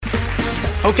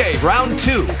Okay, round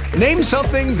two. Name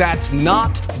something that's not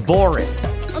boring.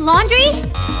 A laundry?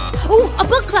 Ooh, a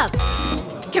book club.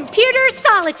 Computer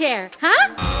solitaire,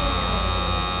 huh?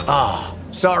 Ah,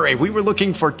 sorry, we were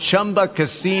looking for Chumba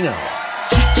Casino.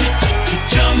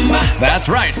 That's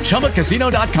right,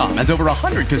 ChumbaCasino.com has over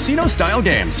 100 casino-style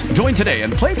games. Join today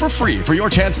and play for free for your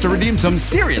chance to redeem some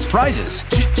serious prizes.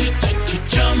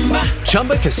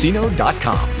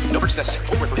 ChumbaCasino.com. No purchase necessary.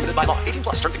 Void where prohibited by law. 18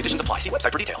 plus. Terms and conditions apply. See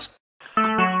website for details.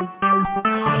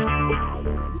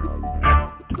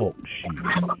 Talk shoes.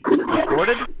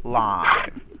 Recorded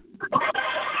live.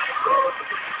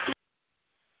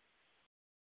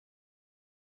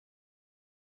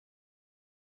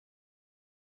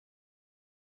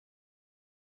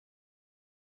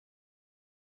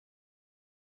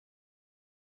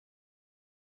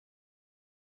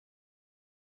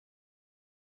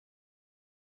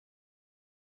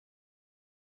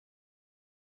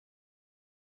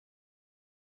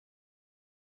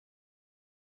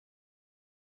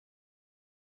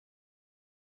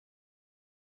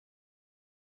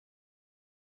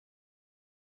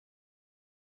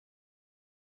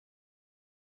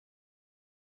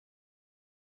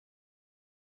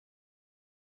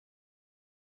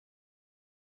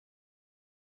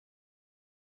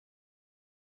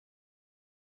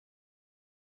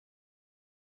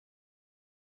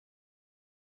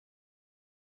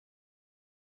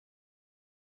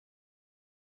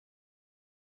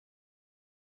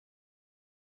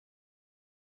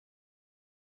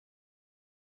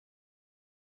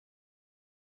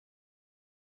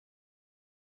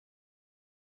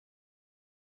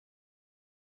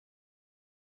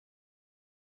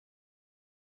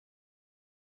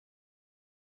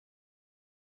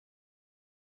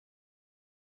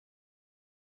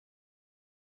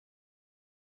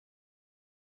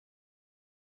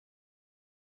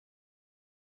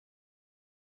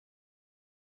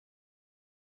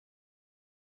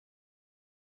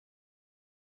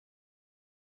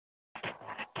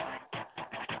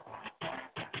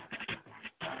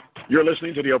 You're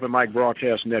listening to the Open Mic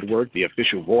Broadcast Network, the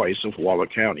official voice of Waller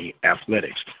County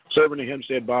Athletics. Serving the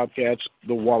Hempstead Bobcats,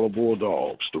 the Waller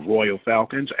Bulldogs, the Royal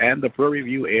Falcons, and the Prairie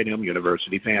View A&M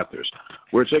University Panthers.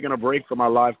 We're taking a break from our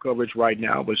live coverage right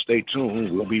now, but stay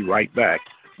tuned. We'll be right back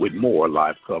with more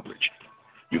live coverage.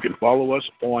 You can follow us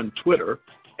on Twitter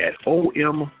at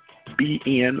OMBN_radio,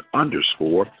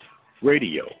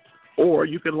 or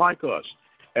you can like us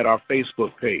at our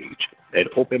Facebook page at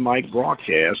Open Mic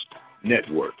Broadcast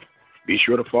Network. Be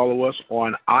sure to follow us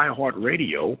on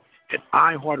iHeartRadio at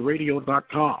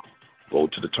iHeartRadio.com. Go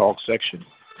to the talk section,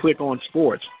 click on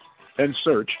sports, and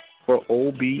search for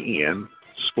OBN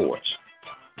Sports.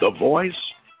 The voice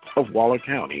of Waller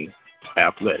County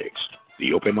Athletics,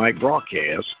 the Open Mic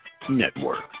Broadcast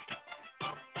Network.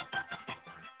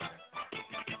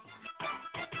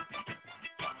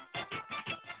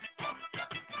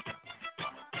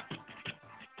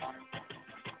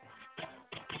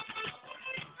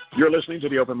 You're listening to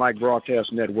the Open Mic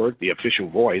Broadcast Network, the official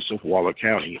voice of Waller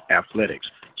County Athletics.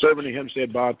 Serving the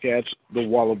Hempstead Bobcats, the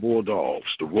Waller Bulldogs,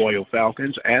 the Royal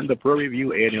Falcons, and the Prairie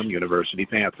View A&M University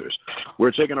Panthers.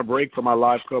 We're taking a break from our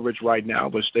live coverage right now,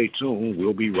 but stay tuned.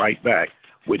 We'll be right back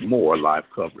with more live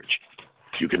coverage.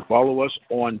 You can follow us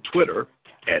on Twitter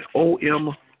at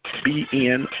OMBN_radio,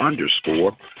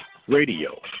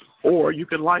 or you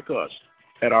can like us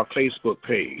at our Facebook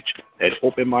page at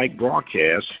Open Mic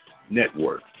Broadcast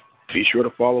Network. Be sure to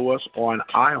follow us on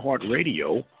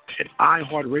iHeartRadio at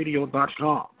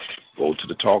iHeartRadio.com. Go to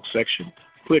the talk section,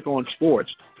 click on sports,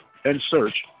 and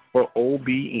search for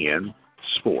OBN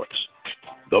Sports.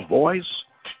 The voice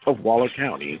of Waller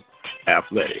County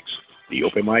Athletics, the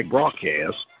Open Mic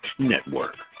Broadcast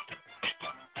Network.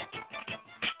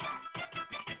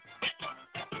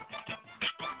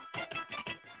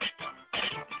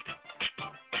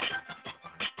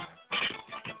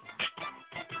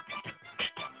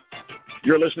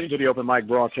 You're listening to the Open Mic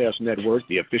Broadcast Network,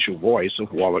 the official voice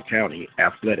of Waller County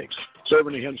Athletics.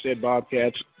 Serving the Hempstead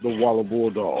Bobcats, the Waller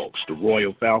Bulldogs, the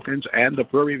Royal Falcons, and the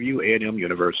Prairie View A&M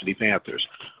University Panthers.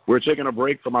 We're taking a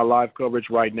break from our live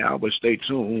coverage right now, but stay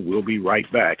tuned. We'll be right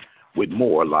back with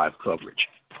more live coverage.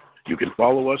 You can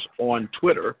follow us on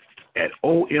Twitter at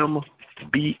OMBN_radio,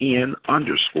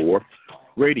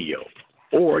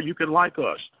 or you can like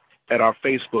us at our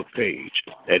Facebook page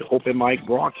at Open Mic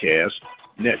Broadcast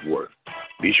Network.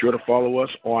 Be sure to follow us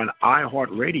on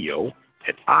iHeartRadio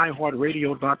at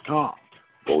iHeartRadio.com.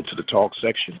 Go to the talk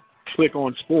section, click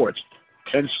on sports,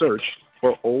 and search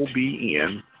for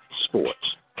OBN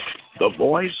Sports. The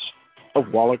voice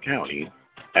of Waller County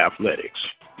Athletics,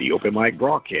 the Open Mic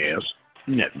Broadcast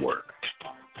Network.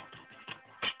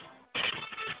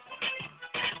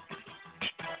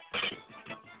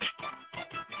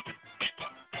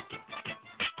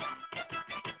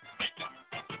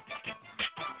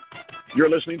 You're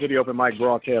listening to the Open Mic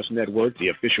Broadcast Network, the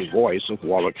official voice of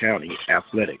Waller County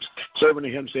Athletics. Serving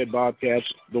the Hempstead Bobcats,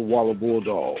 the Waller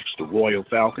Bulldogs, the Royal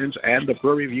Falcons, and the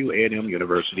Prairie View A&M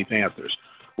University Panthers.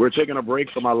 We're taking a break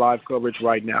from our live coverage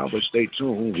right now, but stay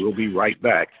tuned. We'll be right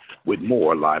back with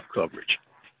more live coverage.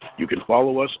 You can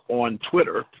follow us on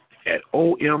Twitter at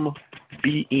OMBN_radio,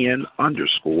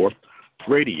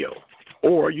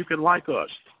 or you can like us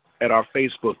at our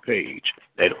Facebook page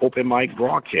at Open Mic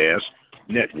Broadcast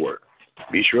Network.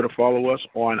 Be sure to follow us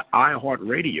on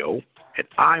iHeartRadio at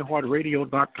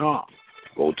iHeartRadio.com.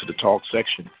 Go to the talk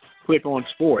section, click on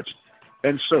sports,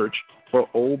 and search for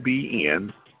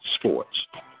OBN Sports.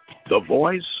 The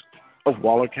voice of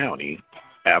Waller County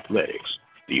Athletics,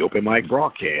 the Open Mic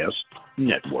Broadcast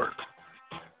Network.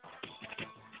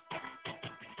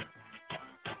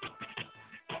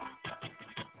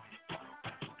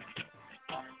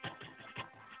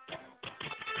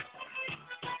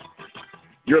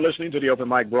 You're listening to the Open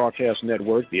Mic Broadcast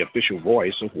Network, the official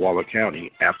voice of Waller County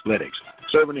Athletics.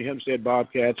 Serving the Hempstead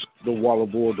Bobcats, the Waller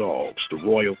Bulldogs, the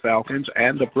Royal Falcons,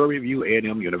 and the Prairie View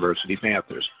A&M University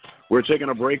Panthers. We're taking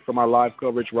a break from our live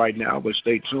coverage right now, but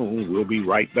stay tuned. We'll be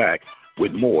right back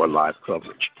with more live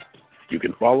coverage. You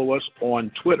can follow us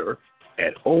on Twitter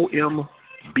at OMBN_radio,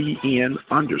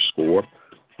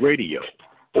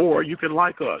 or you can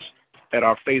like us at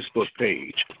our Facebook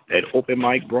page at Open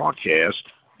Mic Broadcast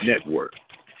Network.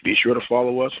 Be sure to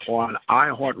follow us on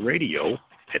iHeartRadio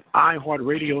at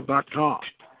iHeartRadio.com.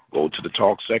 Go to the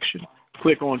talk section,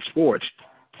 click on sports,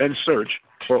 and search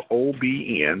for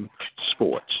OBN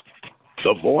Sports.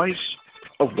 The voice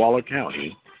of Waller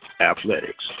County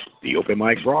Athletics, the Open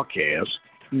Mic Broadcast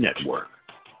Network.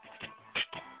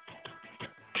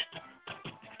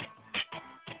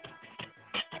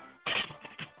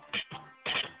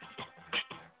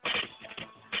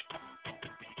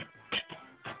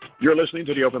 You're listening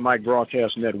to the Open Mic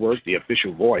Broadcast Network, the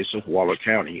official voice of Waller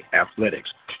County Athletics.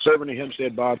 Serving the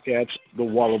Hempstead Bobcats, the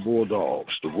Waller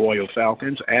Bulldogs, the Royal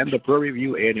Falcons, and the Prairie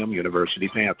View A&M University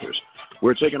Panthers.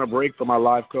 We're taking a break from our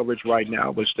live coverage right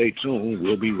now, but stay tuned.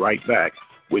 We'll be right back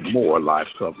with more live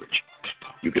coverage.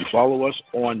 You can follow us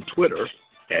on Twitter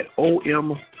at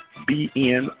OMBN_radio,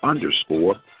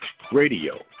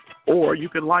 or you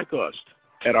can like us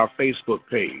at our Facebook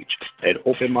page at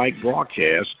Open Mic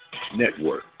Broadcast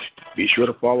Network. Be sure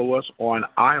to follow us on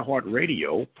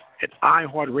iHeartRadio at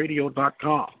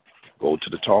iHeartRadio.com. Go to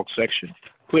the talk section,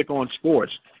 click on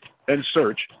sports, and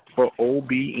search for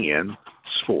OBN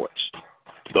Sports.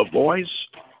 The voice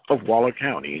of Waller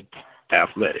County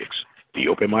Athletics, the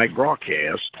Open Mic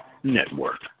Broadcast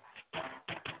Network.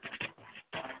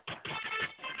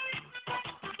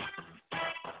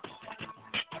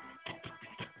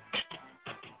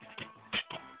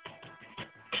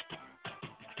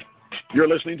 You're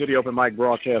listening to the Open Mic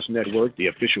Broadcast Network, the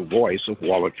official voice of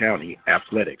Waller County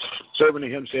Athletics. Serving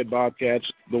the Hempstead Bobcats,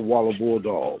 the Waller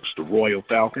Bulldogs, the Royal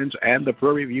Falcons, and the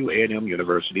Prairie View A&M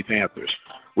University Panthers.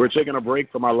 We're taking a break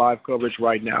from our live coverage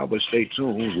right now, but stay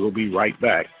tuned. We'll be right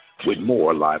back with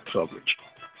more live coverage.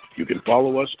 You can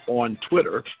follow us on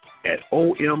Twitter at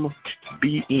OMBN_radio,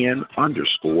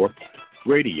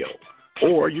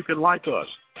 or you can like us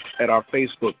at our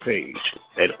Facebook page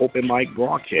at Open Mic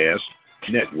Broadcast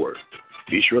Network.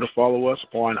 Be sure to follow us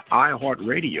on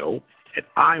iHeartRadio at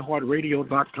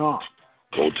iHeartRadio.com.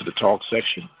 Go to the talk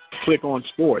section, click on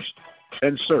sports,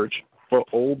 and search for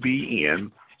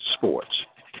OBN Sports.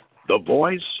 The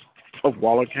voice of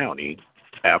Waller County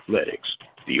Athletics,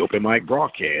 the Open Mic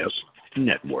Broadcast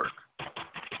Network.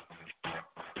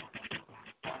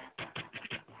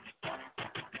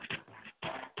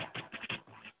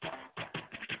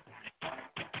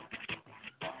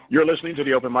 You're listening to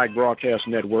the Open Mic Broadcast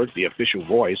Network, the official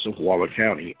voice of Waller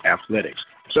County Athletics.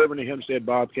 Serving the Hempstead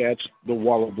Bobcats, the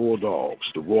Waller Bulldogs,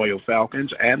 the Royal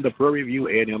Falcons, and the Prairie View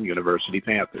A&M University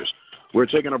Panthers. We're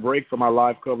taking a break from our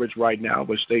live coverage right now,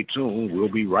 but stay tuned. We'll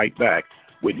be right back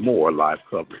with more live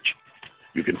coverage.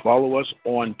 You can follow us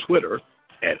on Twitter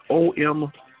at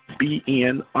OMBN_radio,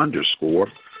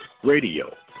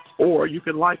 or you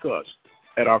can like us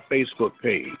at our Facebook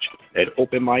page at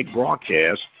Open Mic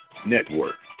Broadcast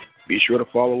Network. Be sure to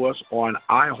follow us on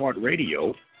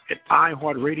iHeartRadio at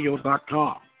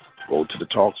iHeartRadio.com. Go to the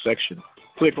talk section,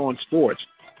 click on sports,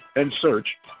 and search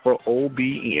for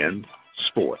OBN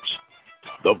Sports.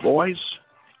 The voice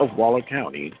of Waller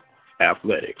County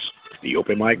Athletics, the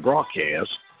Open Mic Broadcast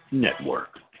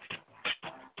Network.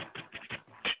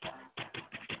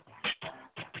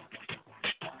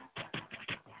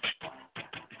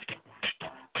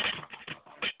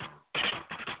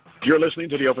 You're listening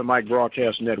to the Open Mic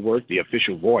Broadcast Network, the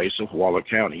official voice of Waller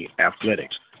County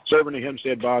Athletics. Serving the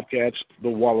Hempstead Bobcats, the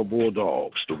Waller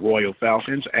Bulldogs, the Royal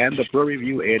Falcons, and the Prairie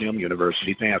View A&M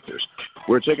University Panthers.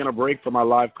 We're taking a break from our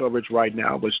live coverage right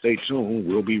now, but stay tuned.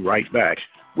 We'll be right back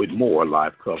with more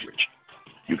live coverage.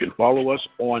 You can follow us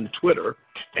on Twitter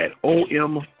at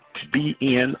OMBN_radio,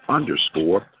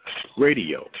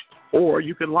 or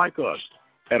you can like us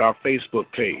at our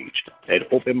Facebook page at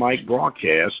Open Mic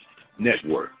Broadcast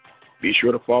Network. Be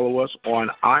sure to follow us on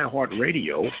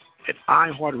iHeartRadio at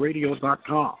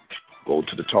iHeartRadio.com. Go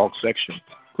to the talk section,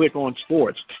 click on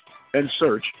sports, and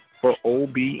search for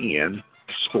OBN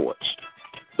Sports,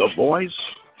 the voice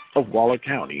of Waller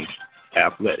County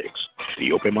Athletics,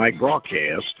 the Open Mic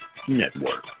Broadcast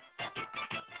Network.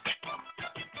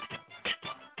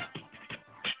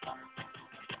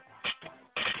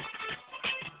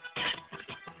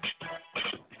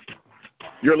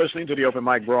 You're listening to the Open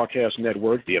Mic Broadcast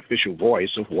Network, the official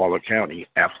voice of Waller County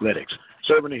Athletics.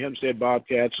 Serving the Hempstead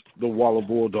Bobcats, the Waller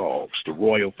Bulldogs, the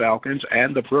Royal Falcons,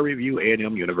 and the Prairie View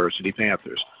A&M University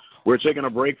Panthers. We're taking a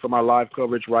break from our live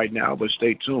coverage right now, but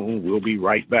stay tuned. We'll be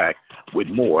right back with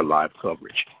more live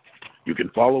coverage. You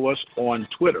can follow us on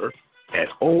Twitter at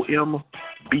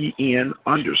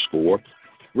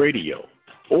OMBN_radio,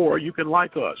 or you can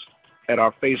like us at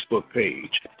our Facebook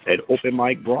page at Open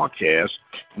Mic Broadcast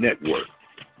Network.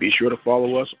 Be sure to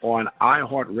follow us on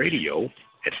iHeartRadio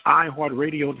at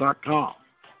iHeartRadio.com.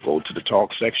 Go to the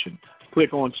talk section,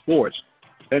 click on sports,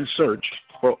 and search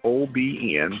for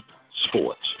OBN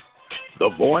Sports, the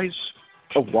voice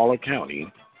of Waller County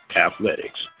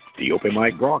Athletics, the Open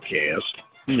Mic Broadcast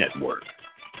Network.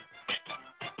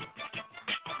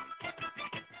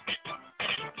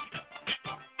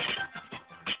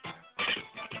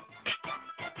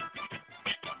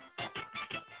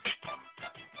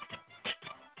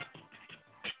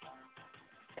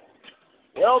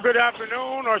 Well, good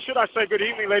afternoon, or should I say good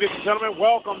evening, ladies and gentlemen.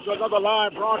 Welcome to another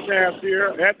live broadcast here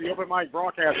at the Open Mic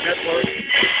Broadcast Network.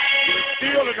 We're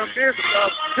still in the midst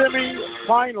of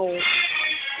semi-final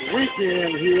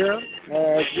weekend here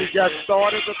as we got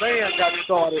started, the band got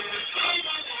started.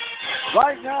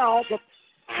 Right now, the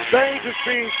stage is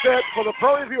being set for the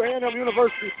Prairie View A&M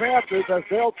University Panthers as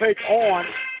they'll take on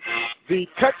the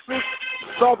Texas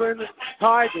Southern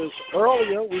Tigers.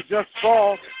 Earlier, we just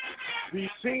saw the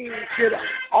team get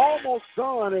almost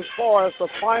done as far as the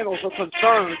finals are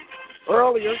concerned.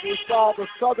 Earlier, we saw the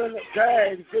Southern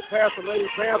Jags get past the Lady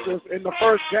Panthers in the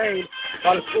first game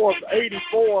by the score of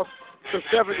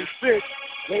 84-76.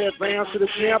 They advanced to the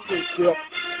championship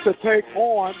to take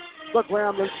on the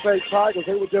Grambling State Tigers.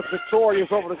 They were just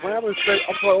victorious over the over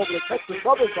the Texas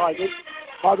Southern Tigers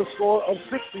by the score of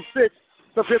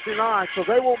 66-59. So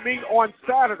they will meet on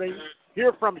Saturday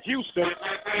here from Houston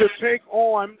to take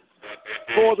on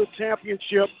for the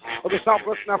championship of the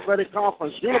Southwestern Athletic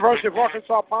Conference. University of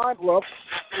Arkansas Pine Bluff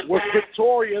was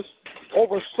victorious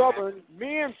over Southern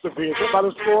men's division by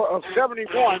the score of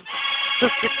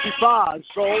 71-65.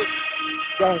 So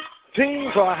the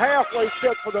teams are halfway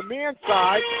set for the men's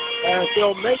side as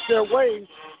they'll make their way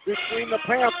between the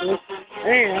Panthers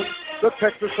and the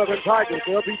Texas Southern Tigers.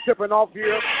 They'll be tipping off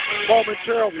here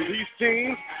momentarily. These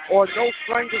teams are no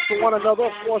strangers to one another.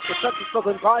 Of course, the Texas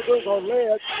Southern Tigers are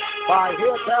led by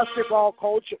head basketball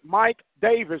coach Mike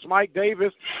Davis. Mike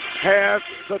Davis has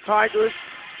the Tigers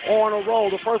on a roll.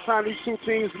 The first time these two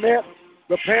teams met,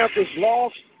 the Panthers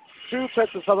lost to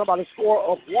Texas Southern by the score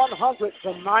of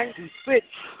 100-96.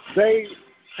 They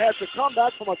had to come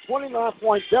back from a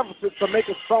 29-point deficit to make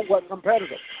it somewhat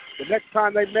competitive. The next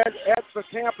time they met at the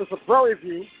campus of Prairie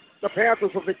View, the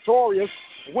Panthers were victorious,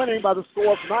 winning by the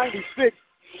score of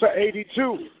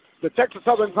 96-82. The Texas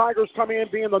Southern Tigers come in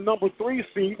being the number 3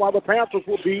 seed, while the Panthers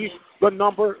will be the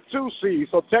number 2 seed.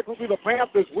 So technically the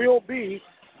Panthers will be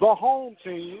the home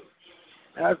team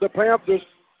as the Panthers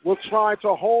will try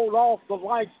to hold off the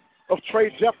likes of Trey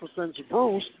Jefferson's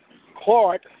Bruce,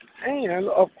 Clark, and,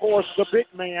 of course, the big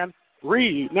man,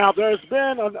 Reed. Now, there's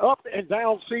been an up and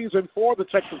down season for the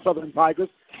Texas Southern Tigers.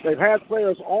 They've had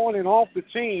players on and off the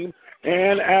team,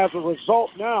 and as a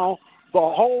result now, the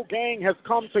whole gang has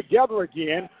come together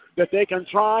again that they can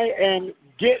try and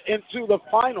get into the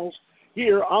finals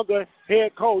here under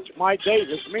head coach Mike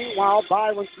Davis. Meanwhile,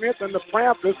 Byron Smith and the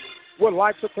Panthers would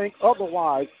like to think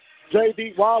otherwise.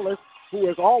 J.D. Wallace, who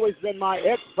has always been my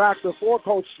X-factor for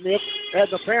Coach Smith and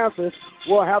the Panthers,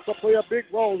 will have to play a big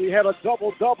role. He had a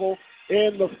double-double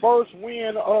in the first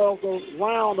win of the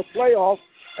round of playoffs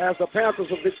as the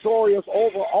Panthers are victorious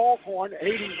over Alcorn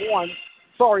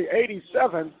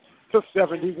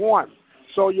 87-71.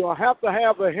 So you'll have to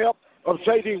have the help of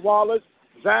J.D. Wallace,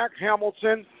 Zach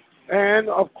Hamilton, and,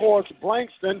 of course,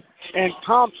 Blankston and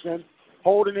Thompson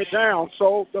holding it down.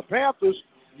 So the Panthers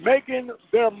making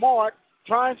their mark,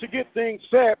 trying to get things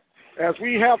set as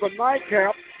we have the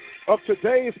nightcap of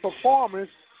today's performance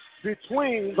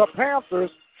between the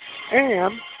Panthers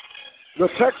and the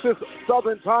Texas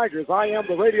Southern Tigers. I am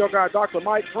the radio guy, Dr.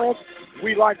 Mike Prince.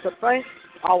 We'd like to thank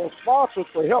our sponsors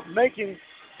for help making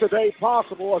today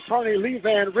possible. Attorney Lee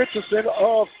Van Richardson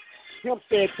of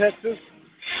Hempstead, Texas.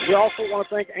 We also want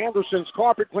to thank Anderson's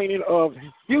Carpet Cleaning of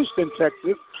Houston,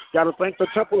 Texas. Got to thank the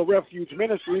Temple of Refuge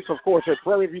Ministries, of course, at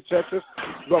Prairie View, Texas.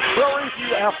 The Prairie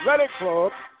View Athletic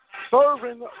Club,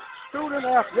 serving student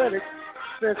athletics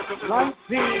since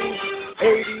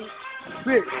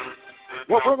 1986.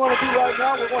 What we're going to do right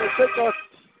now, we're going to take us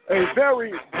a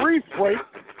very brief break,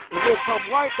 and we'll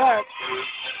come right back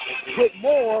with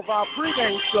more of our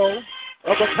pregame show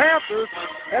of the Panthers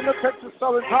and the Texas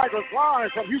Southern Tigers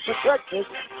live from Houston, Texas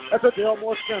at the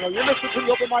Delmar Center. You're listening to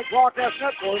the Open Mic Broadcast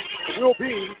Network. We'll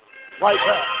be right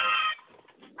back.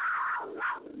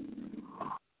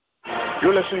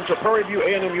 You're listening to Prairie View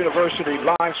A&M University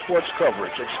live sports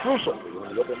coverage exclusively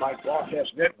on the Open Mic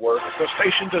Broadcast Network, the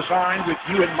station designed with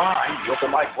you in mind. The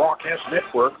Open Mic Broadcast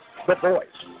Network, the voice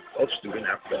of student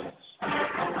athletics.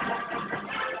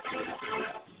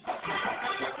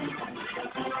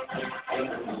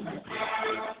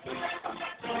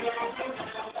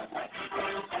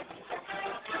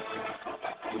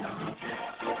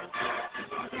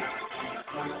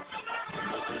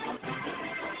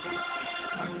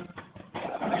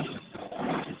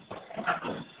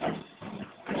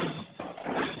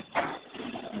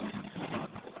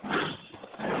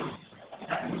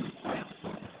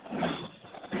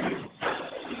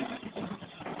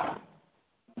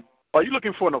 Are you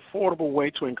looking for an affordable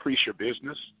way to increase your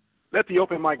business? Let the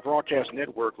Open Mic Broadcast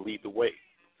Network lead the way.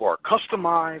 For a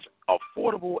customized,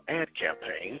 affordable ad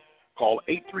campaign, call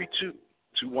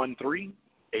 832-213-8824.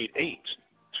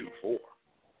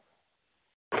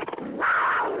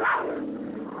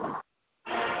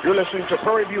 You're listening to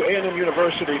Prairie View A&M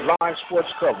University live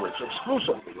sports coverage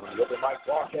exclusively on the Open Mic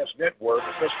Broadcast Network,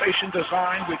 the station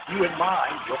designed with you in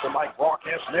mind. The Open Mic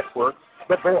Broadcast Network,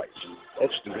 the voice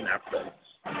of student athletics.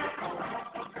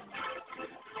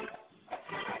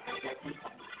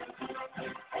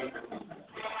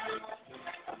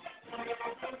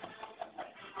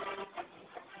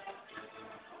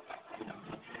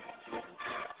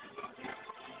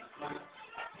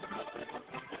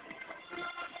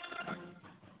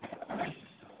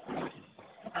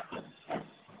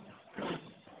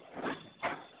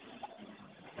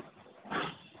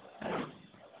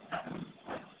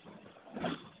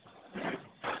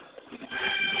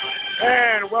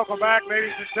 And welcome back, ladies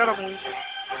and gentlemen.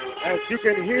 As you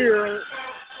can hear,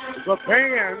 the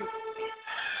bands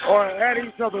are at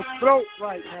each other's throats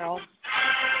right now.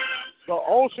 The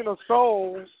Ocean of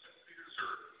Soul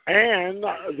and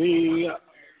the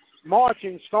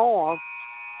Marching Storm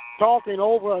talking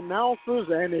over announcers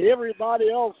and everybody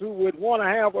else who would want to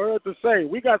have a word to say.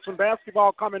 We got some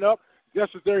basketball coming up.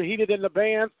 Just as they're heated in the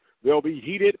bands, they'll be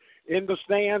heated in the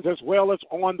stands as well as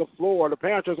on the floor. The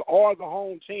Panthers are the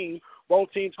home team.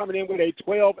 Both teams coming in with a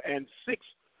 12-6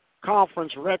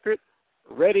 conference record,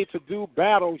 ready to do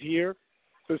battle here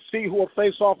to see who will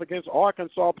face off against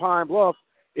Arkansas Pine Bluff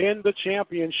in the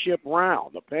championship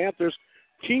round. The Panthers'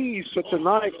 keys to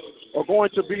tonight are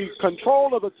going to be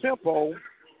control of the tempo,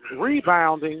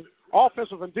 rebounding,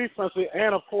 offensive and defensive,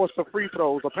 and, of course, the free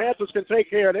throws. The Panthers can take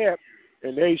care of that,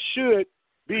 and they should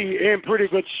be in pretty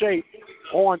good shape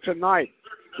on tonight.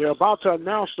 They're about to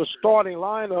announce the starting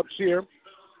lineups here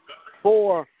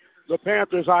for the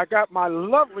Panthers. I got my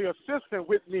lovely assistant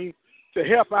with me to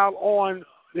help out on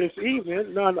this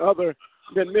evening, none other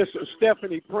than Miss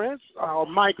Stephanie Prince. I'll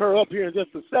mic her up here in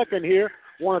just a second here.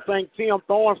 I want to thank Tim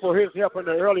Thorne for his help in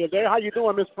the earlier day. How you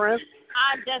doing, Miss Prince?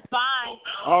 I'm just fine.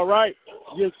 All right.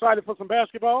 You excited for some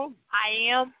basketball? I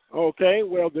am. Okay.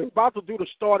 Well, they're about to do the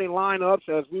starting lineups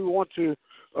as we want to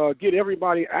get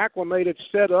everybody acclimated,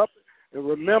 set up. And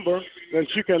remember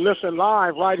that you can listen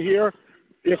live right here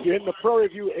if you're in the Prairie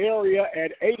View area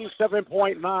at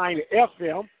 87.9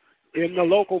 FM in the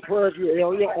local Prairie View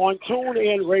area on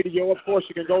TuneIn Radio. Of course,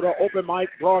 you can go to Open Mic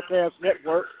Broadcast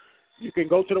Network. You can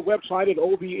go to the website at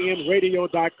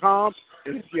OBN-radio.com.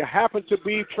 And if you happen to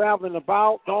be traveling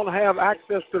about, don't have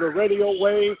access to the radio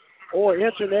wave or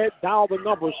internet, dial the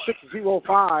number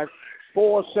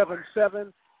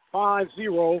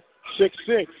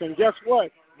 605-477-5066. And guess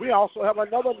what? We also have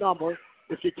another number.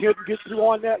 If you can't get through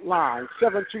on that line,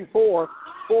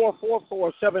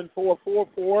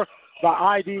 724-444-7444. The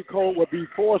ID code would be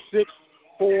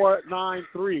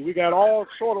 46493. We got all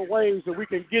sort of ways that we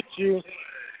can get you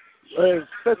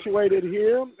situated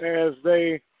here as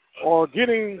they are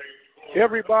getting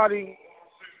everybody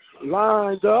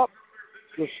lined up,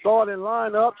 the starting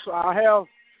lineups. I have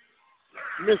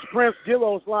Miss Prince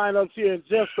Gillo's lineups here in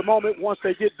just a moment once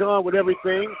they get done with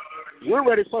everything. We're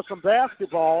ready for some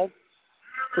basketball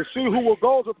to see who will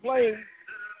go to play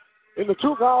in the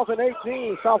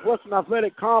 2018 Southwestern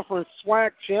Athletic Conference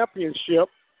SWAC Championship.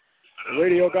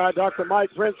 Radio guy Dr. Mike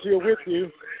Prince here with you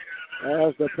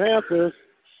as the Panthers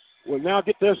will now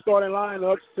get their starting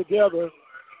lineups together.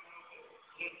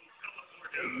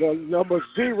 The number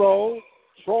 0,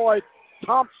 Troy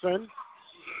Thompson,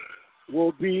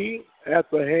 will be at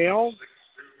the helm.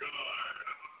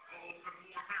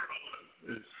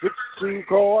 16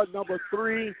 card, number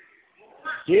 3,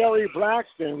 Gary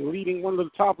Blackston, leading one of the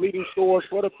top leading scorers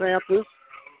for the Panthers.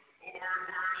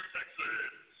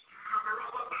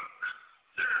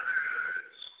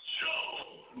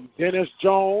 Dennis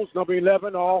Jones, number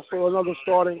 11, also another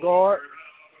starting guard.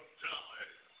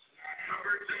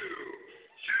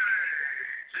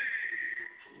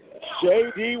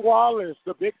 J.D. Wallace,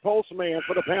 the big postman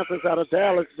for the Panthers out of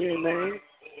Dallas, being named.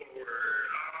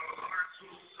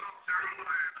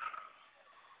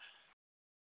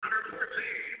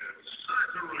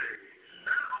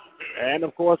 And,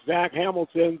 of course, Zach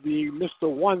Hamilton, the Mr.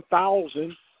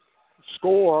 1000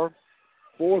 scorer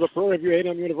for the Prairie View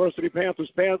A&M University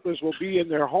Panthers. Panthers will be in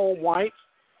their home whites,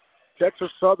 Texas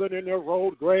Southern in their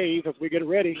road grays as we get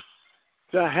ready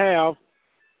to have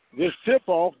this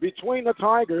tip-off between the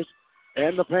Tigers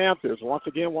and the Panthers. Once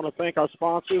again, want to thank our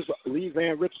sponsors, Lee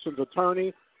Van Richardson's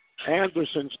attorney,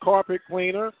 Anderson's Carpet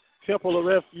Cleaner, Temple of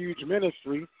Refuge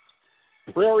Ministry,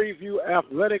 Prairie View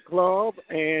Athletic Club,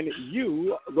 and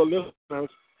you, the listeners,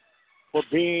 for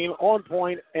being on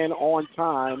point and on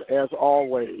time as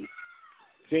always.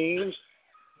 Teams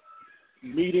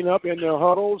meeting up in their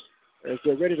huddles as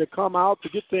they're ready to come out to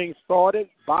get things started.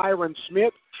 Byron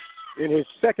Smith in his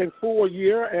second full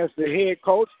year as the head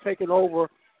coach, taking over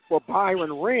for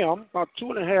Byron Rim about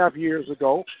 2.5 years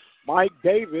ago. Mike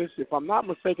Davis, if I'm not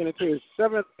mistaken, into his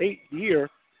 7th, 8th year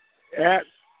at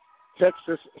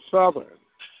Texas Southern.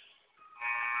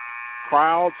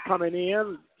 Crowds coming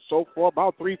in, so far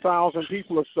about 3,000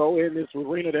 people or so in this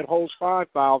arena that holds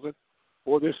 5,000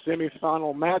 for this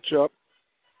semifinal matchup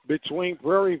between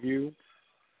Prairie View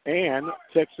and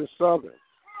Texas Southern.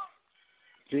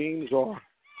 Teams are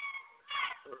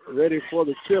ready for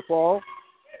the tip-off.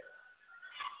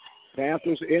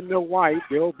 Panthers in the white.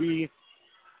 They'll be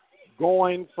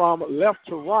going from left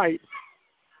to right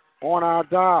on our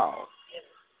dial.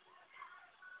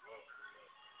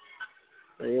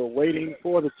 They are waiting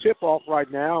for the tip-off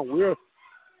right now. We're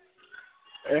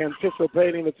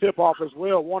anticipating the tip-off as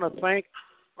well. Want to thank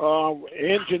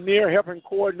engineer helping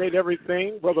coordinate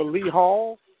everything, Brother Lee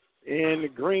Hall in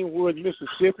Greenwood,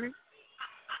 Mississippi,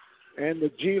 and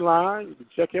the G-Line. You can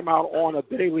check him out on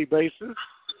a daily basis.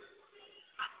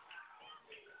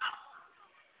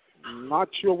 Not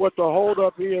sure what the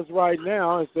holdup is right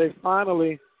now as they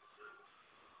finally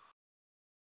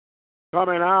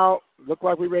coming out. Look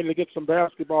like we're ready to get some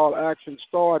basketball action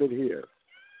started here.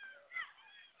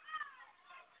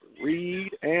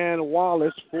 Reed and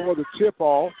Wallace for the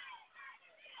tip-off.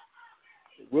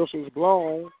 Whistle's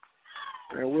blown,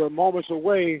 and we're moments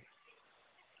away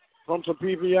from some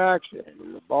PV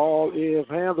action. The ball is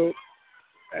handled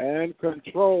and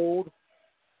controlled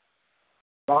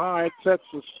by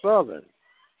Texas Southern.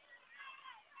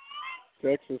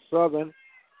 Texas Southern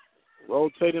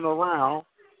rotating around,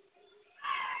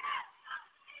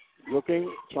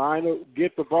 looking, trying to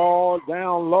get the ball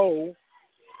down low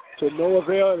to no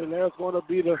avail, and there's going to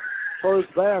be the first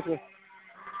basket.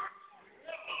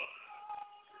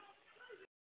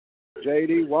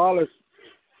 J.D. Wallace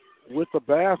with the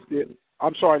basket.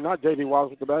 I'm sorry, not J.D.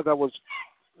 Wallace with the basket. That was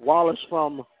Wallace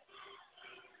from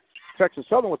Texas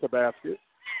Southern with the basket.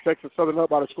 Texas Southern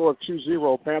up by the score of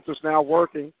 2-0. Panthers now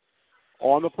working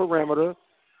on the perimeter.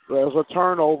 There's a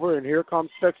turnover, and here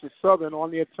comes Texas Southern on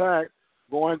the attack,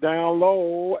 going down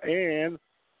low and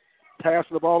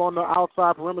passing the ball on the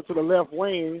outside perimeter to the left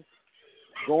wing.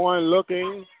 Going,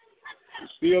 looking,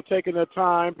 still taking their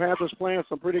time. Panthers playing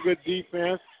some pretty good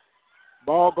defense.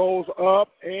 Ball goes up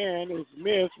and is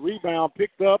missed. Rebound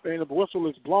picked up, and the whistle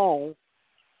is blown.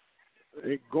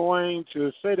 They're going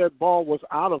to say that ball was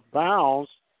out of bounds.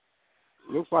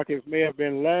 Looks like it may have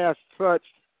been last touched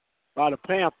by the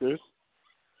Panthers.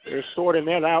 They're sorting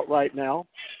that out right now.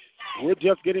 We're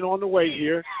just getting on the way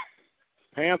here.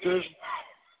 Panthers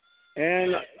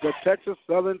and the Texas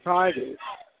Southern Tigers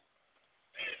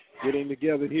getting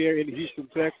together here in Houston,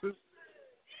 Texas.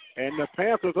 And the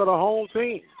Panthers are the home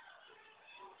team.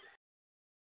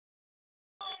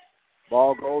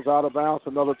 Ball goes out of bounds.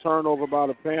 Another turnover by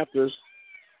the Panthers.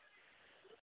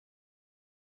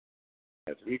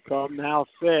 As we come now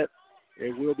set,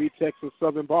 it will be Texas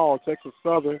Southern ball. Texas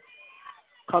Southern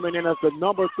coming in as the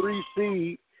number 3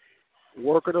 seed,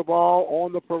 working the ball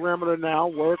on the perimeter now,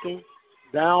 working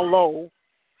down low,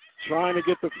 trying to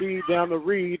get the feed down the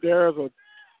Reed. There's a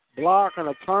block and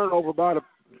a turnover by the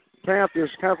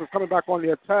Panthers. Panthers coming back on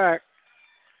the attack,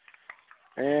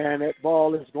 and that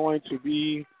ball is going to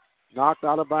be knocked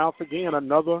out of bounds again.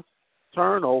 Another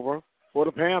turnover for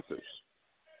the Panthers.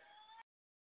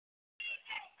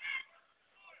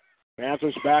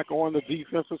 Panthers back on the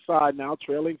defensive side now,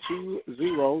 trailing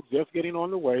 2-0, just getting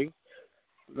on the way.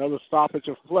 Another stoppage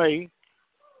of play.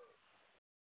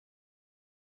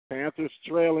 Panthers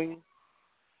trailing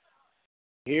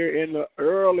here in the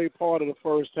early part of the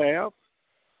first half.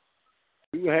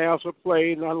 2 halves are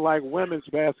played, unlike women's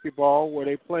basketball where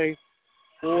they play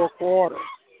 4 quarters.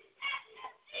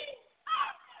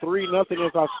 3-0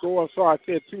 is our score. Sorry, I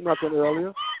said 2-0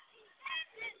 earlier.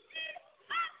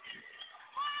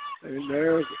 And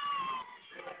there's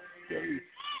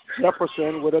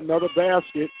Jefferson with another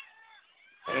basket.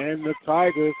 And the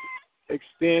Tigers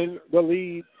extend the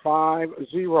lead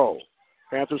 5-0.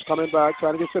 Panthers coming back,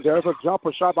 trying to get set. There's a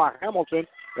jumper shot by Hamilton.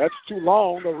 That's too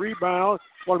long. The rebound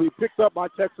is going to be picked up by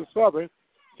Texas Southern.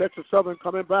 Texas Southern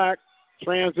coming back,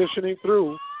 transitioning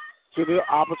through to the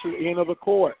opposite end of the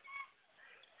court.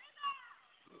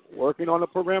 Working on the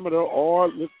perimeter, or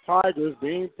the Tigers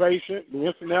being patient,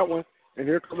 missing that one. And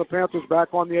here come the Panthers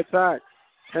back on the attack.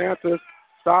 Panthers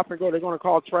stop and go. They're going to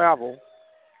call travel.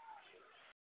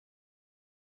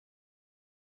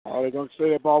 Oh, they're going to say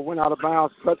the ball went out of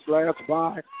bounds, touch glass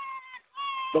by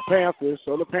the Panthers.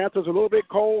 So the Panthers a little bit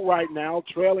cold right now,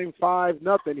 trailing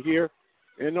 5-0 here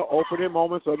in the opening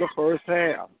moments of the first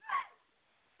half.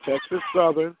 Texas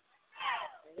Southern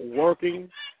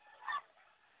working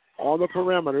on the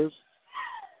perimeters,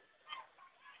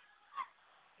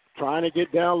 trying to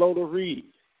get down low to Reed.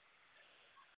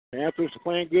 Panthers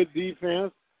playing good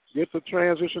defense, gets a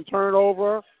transition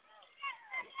turnover,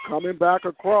 coming back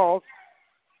across.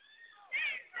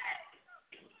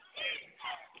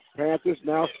 Panthers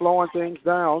now slowing things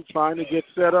down, trying to get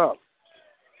set up.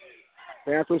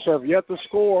 Panthers have yet to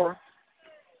score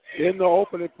in the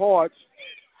opening parts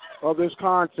of this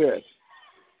contest.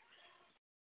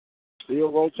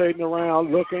 Still rotating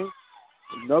around, looking.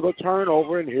 Another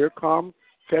turnover, and here comes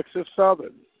Texas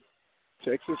Southern.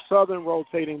 Texas Southern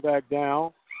rotating back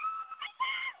down.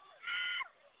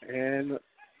 And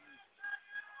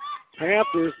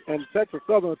Panthers and Texas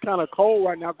Southern are kind of cold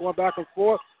right now, going back and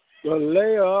forth. The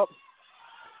layup,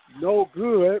 no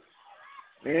good.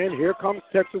 And here comes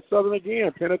Texas Southern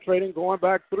again, penetrating, going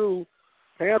back through.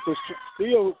 Panthers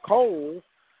still cold.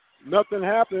 Nothing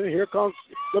happening. Here comes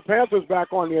the Panthers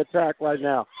back on the attack right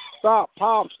now. Stop,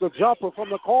 pops, the jumper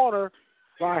from the corner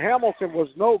by Hamilton was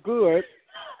no good.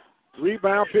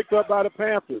 Rebound picked up by the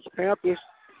Panthers. Panthers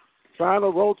trying to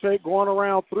rotate, going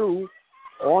around through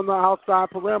on the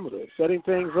outside perimeter, setting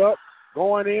things up,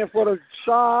 going in for the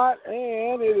shot,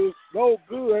 and it is no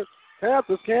good.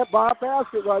 Panthers can't buy a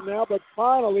basket right now, but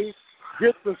finally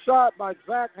gets the shot by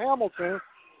Zach Hamilton,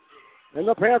 and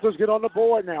the Panthers get on the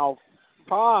board now.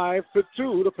 5-2,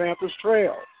 the Panthers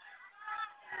trail.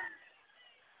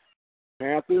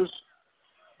 Panthers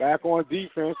back on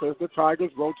defense as the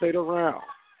Tigers rotate around.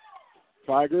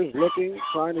 Tigers looking,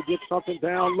 trying to get something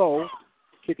down low.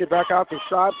 Kick it back out. The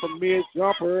shot from mid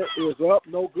jumper is up,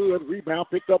 no good. Rebound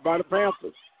picked up by the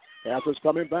Panthers. Panthers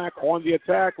coming back on the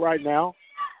attack right now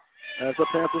as the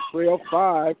Panthers trail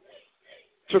 5-2.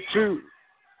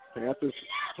 Panthers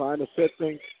trying to set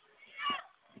things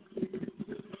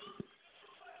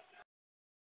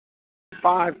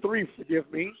 5-3, forgive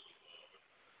me.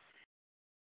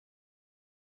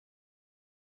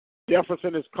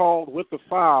 Jefferson is called with the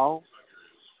foul.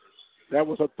 That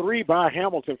was a 3 by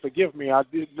Hamilton. Forgive me, I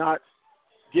did not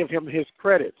give him his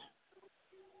credit.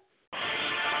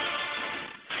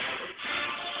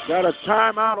 Got a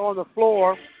timeout on the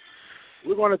floor.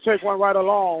 We're going to take one right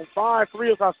along.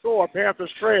 5-3 is our score.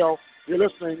 Panthers trail. You're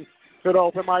listening to the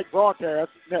Open Mic Broadcast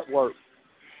Network.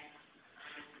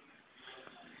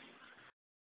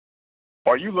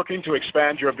 Are you looking to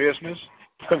expand your business?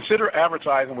 Consider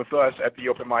advertising with us at the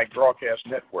Open Mic Broadcast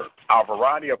Network. Our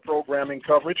variety of programming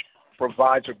coverage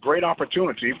provides a great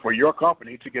opportunity for your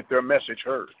company to get their message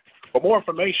heard. For more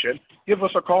information, give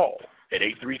us a call at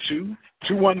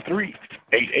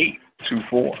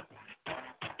 832-213-8824.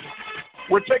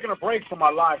 We're taking a break from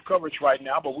our live coverage right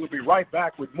now, but we'll be right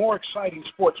back with more exciting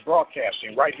sports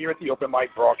broadcasting right here at the Open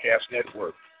Mic Broadcast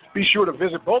Network. Be sure to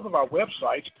visit both of our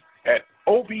websites at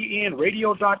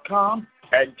OBN-radio.com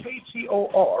and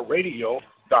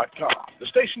KTORradio.com. The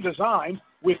station designed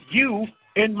with you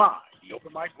in mind. The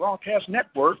Open Mic Broadcast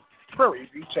Network, Prairie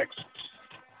View, Texas.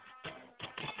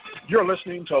 You're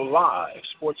listening to live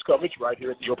sports coverage right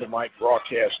here at the Open Mic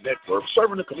Broadcast Network,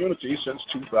 serving the community since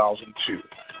 2002.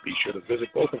 Be sure to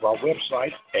visit both of our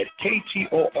websites at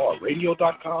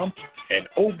ktorradio.com and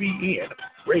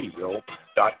obnradio.com.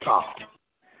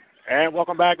 And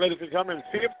welcome back, ladies and gentlemen.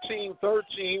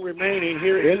 15-13 remaining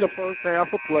here in the first half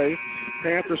of play.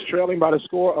 Panthers trailing by the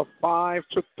score of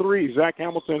 5-3. Zach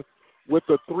Hamilton with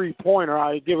the three-pointer.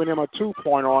 I had given him a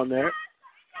two-pointer on that.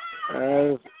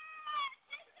 As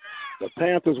the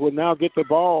Panthers would now get the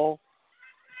ball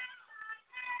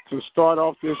to start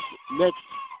off this next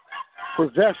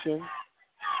possession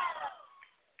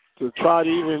to try to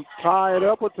even tie it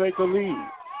up or take a lead.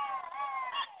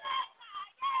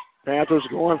 Panthers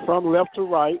going from left to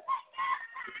right,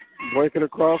 breaking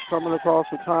across, coming across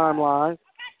the timeline.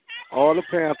 All the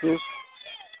Panthers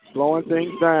slowing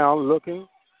things down, looking.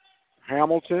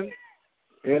 Hamilton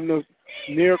in the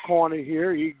near corner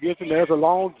here. He gets in. There's a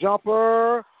long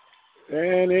jumper,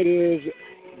 and it is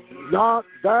knocked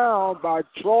down by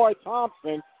Troy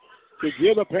Thompson to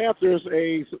give the Panthers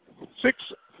a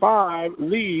 6-5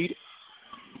 lead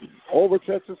over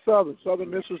Texas Southern.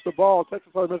 Southern misses the ball.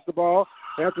 Texas Southern misses the ball.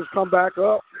 Panthers come back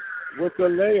up with the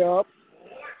layup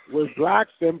with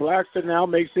Blackston. Blackston now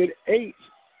makes it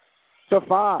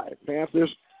 8-5.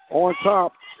 Panthers on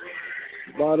top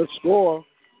by the score.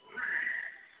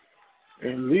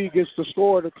 And Lee gets the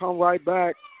score to come right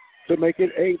back to make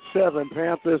it 8-7.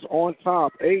 Panthers on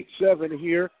top. 8-7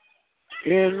 here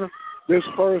in this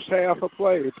first half of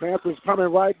play. The Panthers coming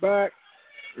right back,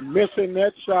 missing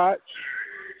that shot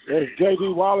as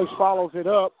J.D. Wallace follows it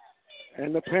up.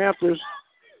 And the Panthers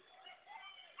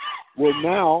will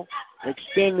now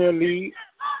extend their lead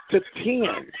to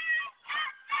 10.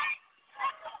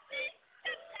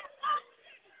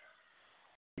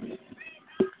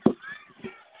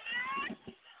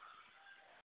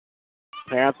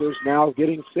 Panthers now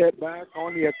getting set back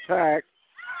on the attack.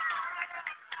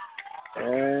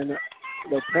 And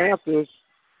the Panthers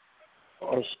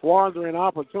are squandering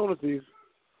opportunities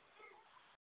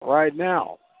right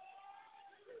now.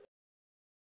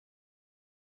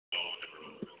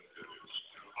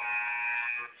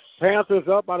 Panthers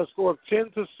up by the score of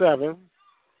 10-7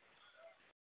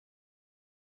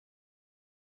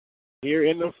 here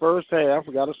in the first half.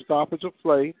 We got a stoppage of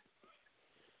play.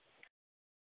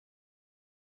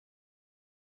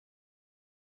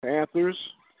 Panthers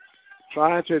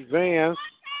trying to advance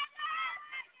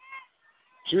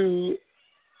to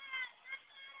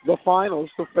the finals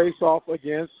to face off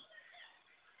against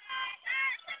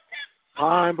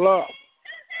Pine Bluff.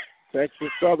 Texas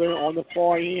Southern on the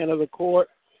far end of the court.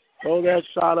 Throw that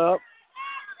shot up.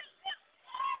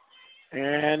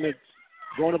 And it's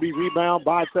going to be rebounded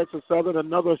by Texas Southern.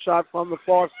 Another shot from the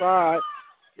far side.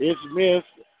 It's missed.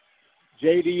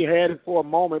 J.D. had it for a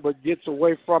moment but gets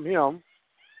away from him.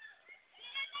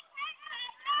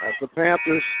 As the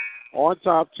Panthers on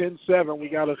top 10-7, we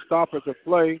got to stop at the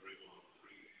play.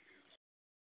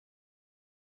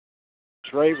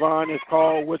 Trayvon is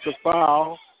called with the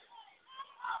foul.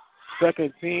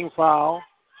 Second team foul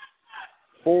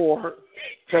for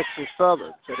Texas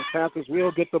Southern. So the Panthers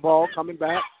will get the ball coming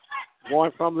back,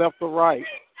 going from left to right.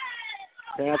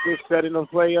 Panthers setting the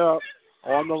play up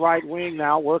on the right wing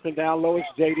now, working down low. It's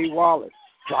J.D. Wallace.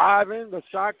 Driving, the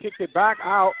shot, kicked it back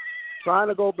out. Trying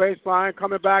to go baseline,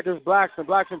 coming back is Blackson.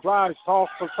 Blackson drives, toss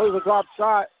for the drop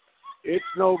shot. It's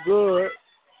no good.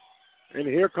 And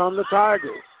here come the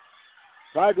Tigers.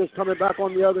 Tigers coming back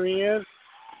on the other end,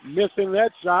 missing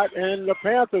that shot, and the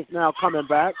Panthers now coming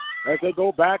back as they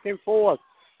go back and forth.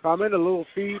 Coming, a little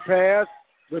feed pass.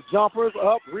 The jumper's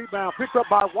up, rebound, picked up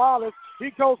by Wallace. He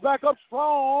goes back up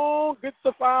strong, gets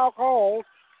the foul call,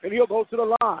 and he'll go to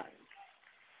the line.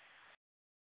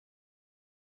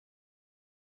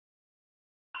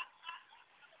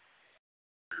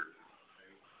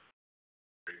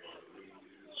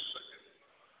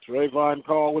 Trayvon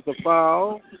called with the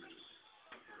foul.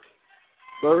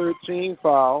 Third team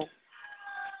foul.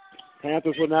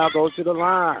 Panthers will now go to the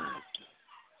line.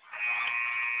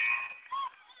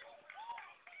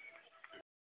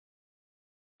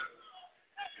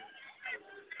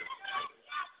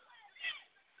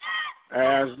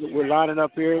 As we're lining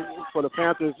up here for the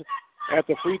Panthers at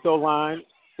the free throw line.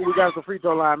 Who we got at the free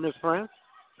throw line, Miss France?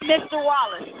 Mr.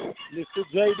 Wallace. Mr.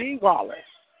 J.D. Wallace.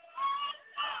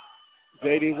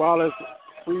 J.D. Wallace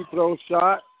free throw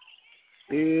shot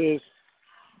is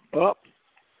up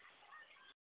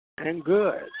and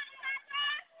good.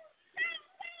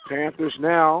 Panthers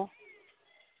now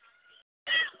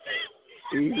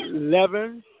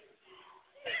 11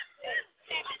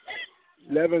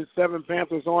 11-7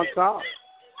 Panthers on top.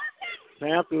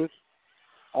 Panthers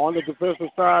on the defensive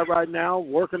side right now,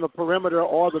 working the perimeter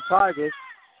or the Tigers.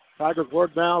 Tigers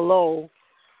work down low.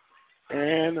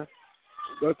 And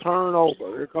the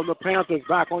turnover. Here come the Panthers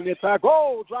back on the attack.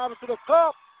 Oh, driving to the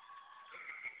cup.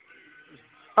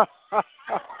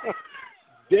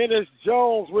 Dennis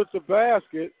Jones with the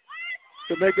basket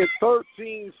to make it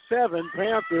 13-7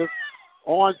 Panthers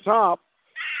on top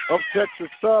of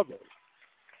Texas Southern.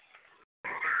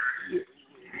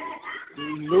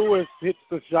 Lewis hits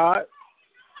the shot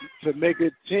to make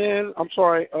it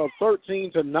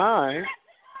 13-9.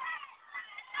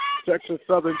 Texas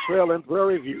Southern trailing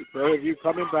Prairie View. Prairie View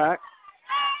coming back,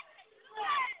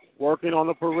 working on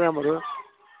the perimeter.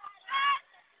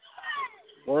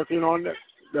 Working on the,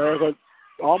 there's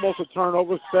almost a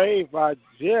turnover saved by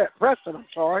Preston.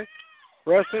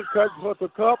 Preston cuts with the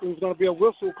cup. There's going to be a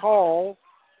whistle call.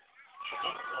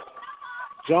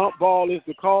 Jump ball is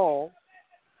the call.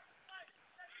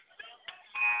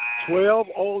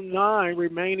 12:09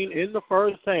 remaining in the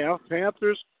first half.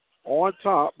 Panthers on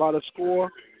top by the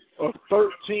score of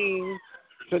 13-9.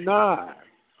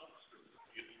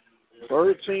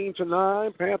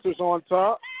 13-9. Panthers on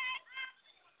top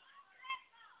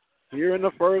here in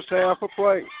the first half of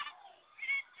play.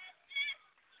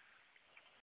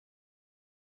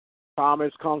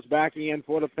 Thomas comes back in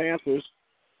for the Panthers.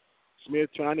 Smith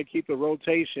trying to keep the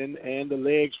rotation and the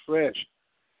legs fresh.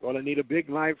 Going to need a big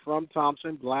night from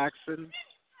Thompson, Blackson,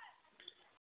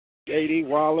 J.D.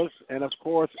 Wallace, and, of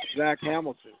course, Zach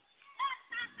Hamilton.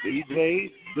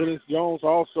 DJ Dennis Jones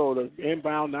also the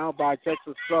inbound now by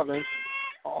Texas Southern.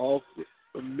 Off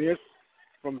the miss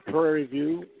from Prairie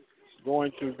View. It's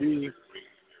going to be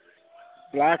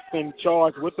Blackson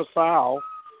charged with the foul.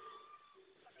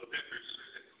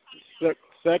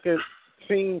 Second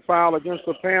team foul against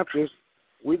the Panthers.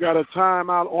 We got a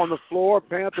timeout on the floor.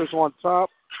 Panthers on top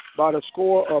by the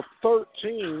score of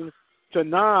 13-9.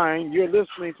 You're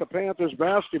listening to Panthers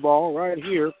basketball right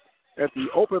here at the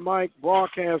Open Mic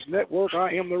Broadcast Network.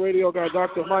 I am the radio guy,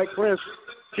 Dr. Mike Prince.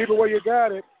 Keep it where you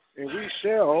got it, and we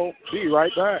shall be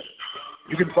right back.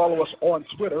 You can follow us on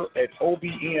Twitter at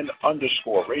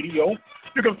OBN_radio.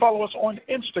 You can follow us on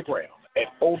Instagram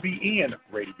at OBN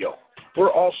Radio.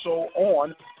 We're also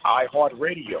on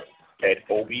iHeartRadio at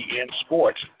OBN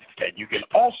Sports. And you can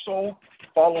also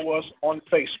follow us on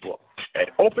Facebook at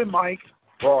Open Mic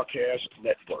Broadcast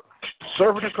Network.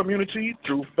 Serving the community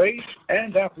through faith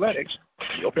and athletics,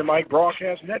 the Open Mic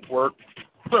Broadcast Network,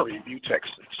 Prairie View,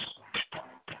 Texas.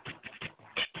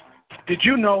 Did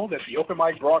you know that the Open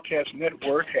Mic Broadcast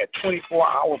Network had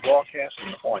 24-hour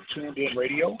broadcasting on Tuned In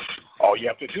Radio? All you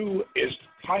have to do is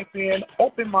type in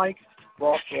Open Mic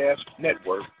Broadcast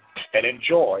Network and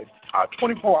enjoy our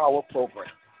 24-hour program.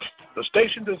 The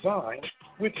station designed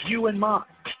with you in mind.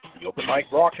 The Open Mic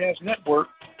Broadcast Network,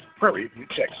 Prairie View,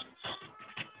 Texas.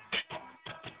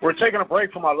 We're taking a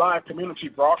break from our live community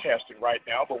broadcasting right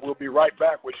now, but we'll be right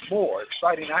back with more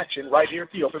exciting action right here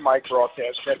at the Open Mic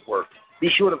Broadcast Network. Be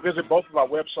sure to visit both of our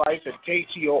websites at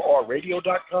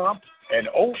KTORradio.com and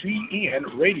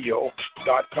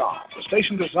OBNradio.com. The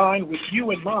station designed with you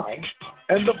in mind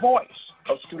and the voice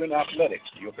of student athletics,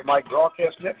 the Open Mic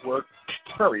Broadcast Network,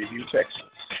 Prairie View, Texas.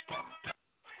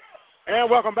 And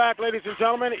welcome back, ladies and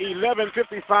gentlemen.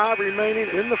 11:55 remaining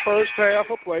in the first half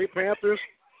of play. Panthers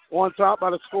on top by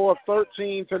the score of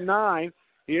 13-9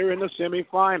 here in the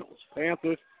semifinals.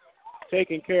 Panthers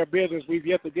taking care of business. We've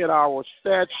yet to get our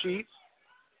stat sheets.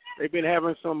 They've been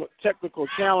having some technical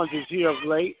challenges here of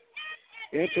late.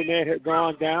 The internet had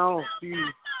gone down. A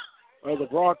few of the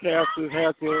broadcasters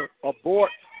had to abort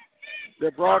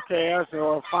their broadcast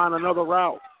or find another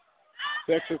route.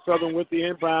 Texas Southern with the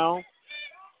inbound,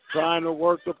 trying to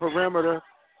work the perimeter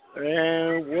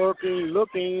and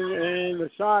looking, and the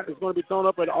shot is going to be thrown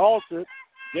up and altered.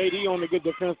 JD on the good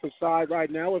defensive side right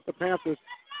now with the Panthers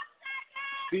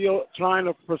still trying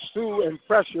to pursue and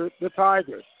pressure the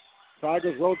Tigers.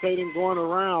 Tigers rotating, going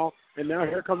around, and now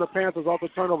here come the Panthers off the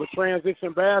turnover.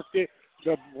 Transition basket.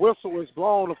 The whistle is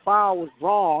blown. The foul was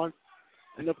drawn,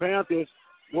 and the Panthers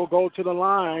will go to the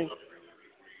line.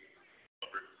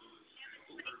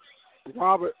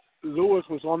 Robert Lewis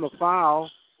was on the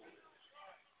foul.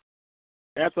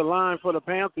 At the line for the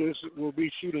Panthers will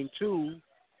be shooting two.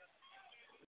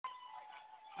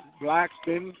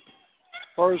 Blackston,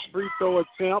 first free throw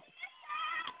attempt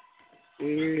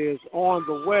is on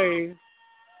the way.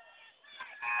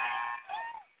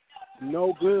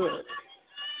 No good.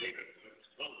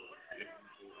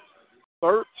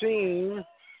 13-9.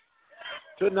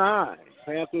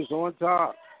 Panthers on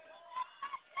top.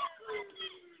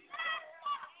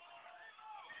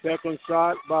 Second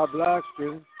shot by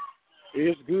Blackston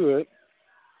is good.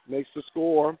 Makes the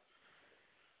score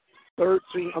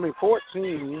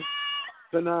 14-9.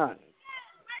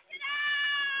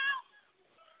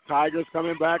 Tigers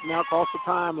coming back now across the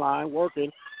timeline,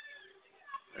 working.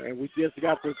 And we just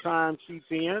got the time sheets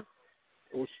in.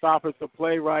 We'll stop at the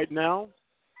play right now.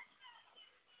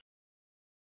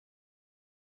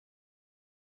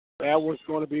 That was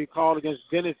going to be called against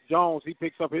Dennis Jones. He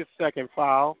picks up his second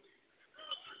foul.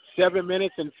 7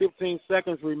 minutes and 15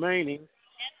 seconds remaining.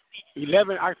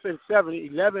 11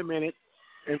 minutes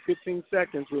and 15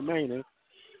 seconds remaining.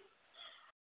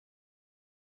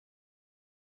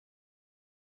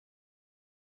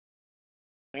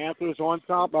 Panthers on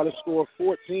top by the score of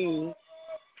 14-9.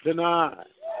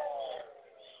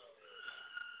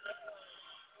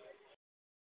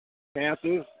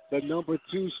 Panthers, the number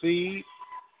 2 seed,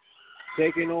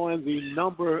 taking on the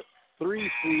number 3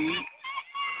 seed,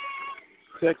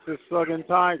 Texas Southern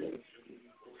Tigers.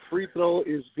 Free throw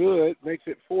is good, makes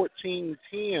it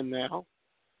 14-10 now.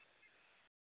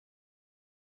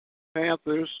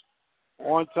 Panthers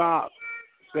on top.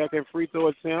 Second free throw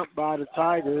attempt by the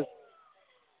Tigers.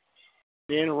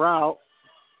 En route.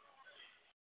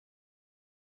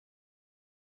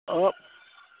 Up.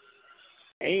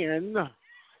 And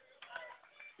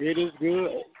it is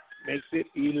good. Makes it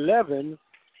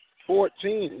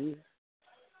 11-14.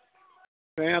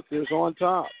 Panthers on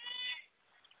top.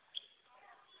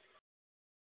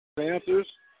 Panthers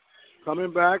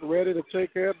coming back, ready to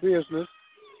take care of business.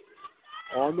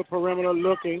 On the perimeter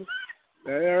looking.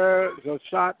 There's a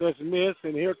shot that's missed,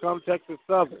 and here comes Texas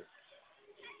Southern.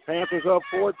 Panthers up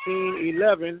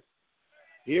 14-11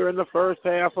 here in the first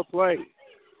half of play.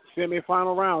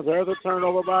 Semifinal round. There's a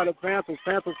turnover by the Panthers.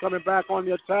 Panthers coming back on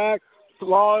the attack.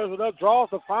 Draws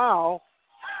the foul,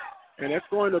 and it's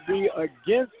going to be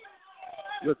against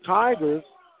the Tigers.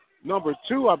 Number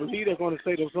 2, I believe they're going to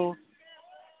say this on.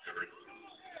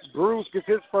 Bruce gets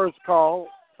his first foul.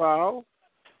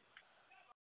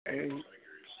 And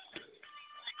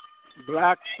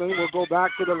Blackston will go back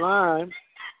to the line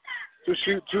to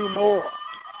shoot 2 more.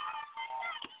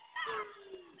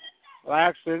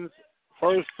 Blackston's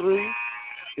first 3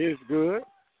 is good.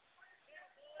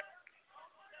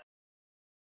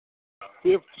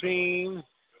 15-11,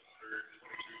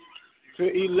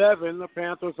 the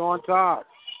Panthers on top.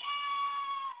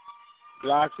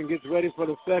 Blackston gets ready for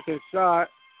the second shot.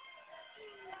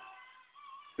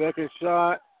 Second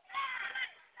shot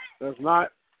does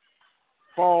not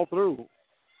fall through.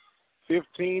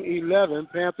 15-11,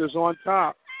 Panthers on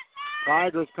top.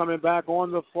 Tigers coming back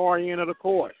on the far end of the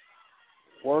court.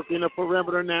 Working the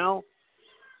perimeter now.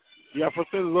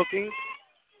 Jefferson looking.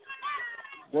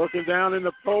 Working down in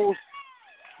the post.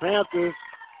 Panthers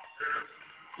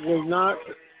will not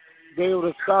be able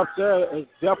to stop that as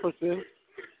Jefferson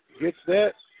gets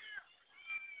that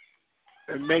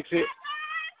and makes it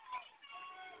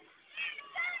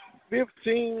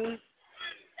 15-13.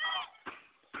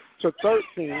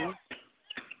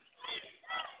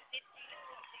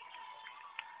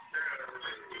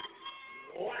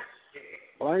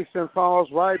 Langston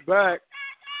falls right back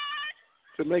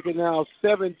to make it now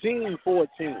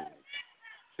 17-14.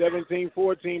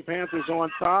 17-14, Panthers on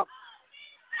top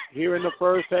here in the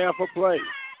first half of play.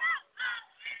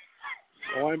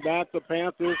 Going back, the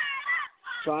Panthers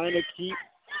trying to keep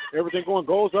everything going.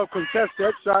 Goes up, contest.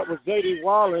 That shot was J.D.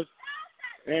 Wallace,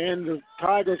 and the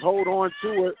Tigers hold on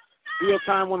to it. Real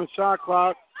time on the shot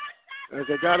clock as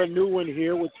they got a new one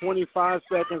here with 25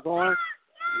 seconds on.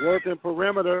 Working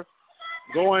perimeter,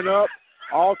 going up,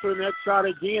 altering that shot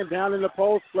again down in the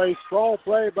post play. Strong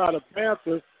play by the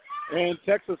Panthers, and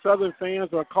Texas Southern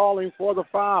fans are calling for the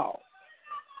foul.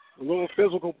 A little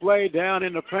physical play down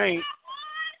in the paint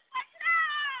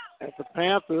as the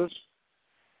Panthers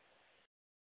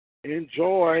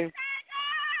enjoy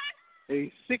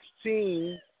a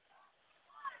 16-14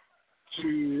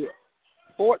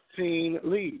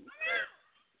 lead.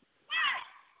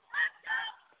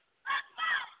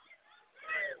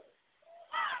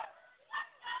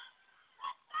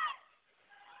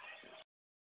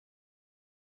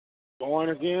 Going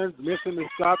again, missing the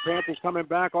shot. Panthers coming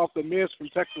back off the miss from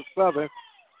Texas Southern.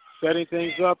 Setting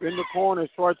things up in the corner.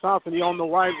 Troy Thompson, he on the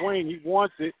right wing. He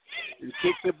wants it. He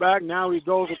kicks it back. Now he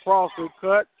goes across the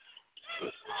cut.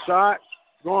 Shot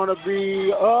going to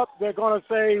be up. They're going to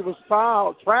say he was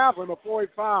fouled, traveling before he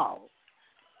fouled.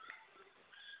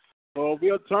 So it'll be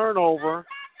a turnover.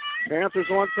 Panthers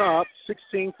on top,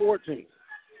 16-14.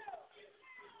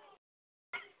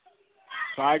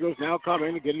 Tigers now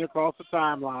coming and getting across the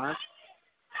timeline.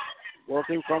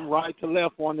 Working from right to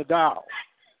left on the dial.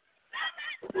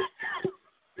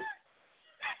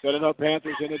 Setting up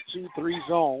Panthers in a 2-3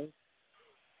 zone.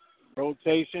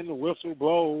 Rotation, the whistle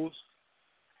blows.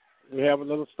 We have a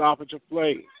little stoppage of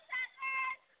play.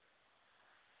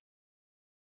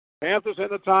 Panthers and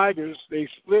the Tigers, they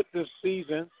split this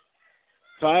season.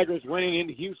 Tigers winning in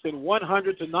Houston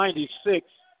 100-96,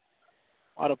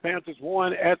 while the Panthers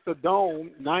won at the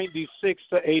Dome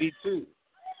 96-82.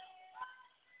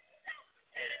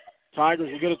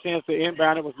 Tigers will get a chance to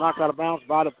inbound. It was knocked out of bounds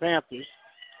by the Panthers.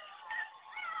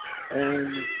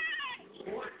 And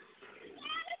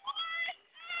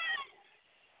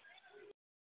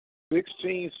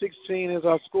 (16-16) is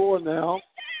our score now,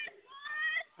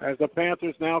 as the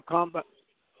Panthers now come back.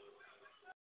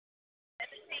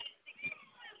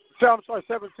 I'm sorry,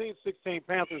 17-16,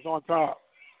 Panthers on top.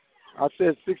 I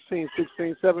said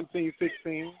 16-16,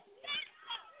 17-16.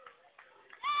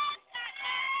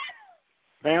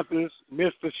 Panthers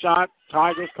missed the shot.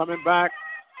 Tigers coming back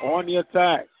on the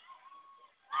attack.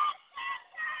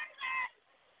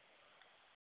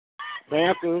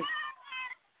 Panthers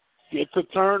gets a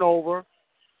turnover,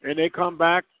 and they come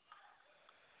back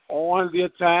on the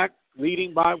attack,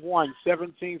 leading by 1.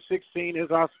 17-16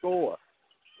 is our score.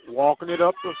 Walking it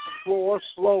up the floor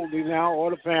slowly now,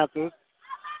 or the Panthers.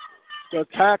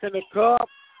 Attacking the cup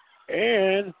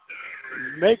and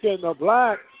making the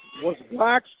black was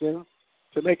Blackston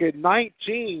to make it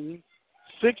 19-16.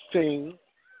 And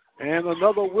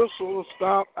another whistle to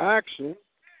stop action.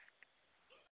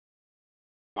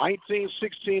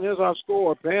 19-16 is our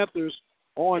score. Panthers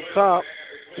on top.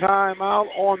 Timeout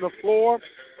on the floor.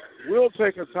 We'll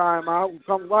take a timeout. We'll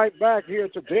come right back here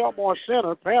to Delmar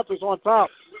Center. Panthers on top,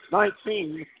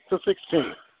 19-16.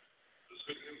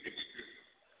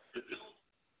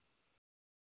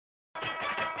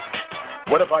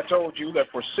 What if I told you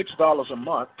that for $6 a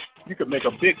month, you could make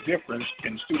a big difference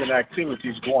in student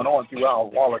activities going on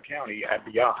throughout Waller County and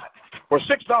beyond? For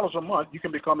 $6 a month, you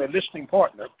can become a listening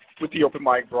partner with the Open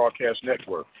Mic Broadcast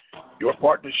Network. Your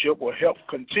partnership will help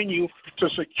continue to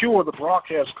secure the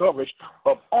broadcast coverage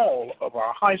of all of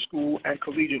our high school and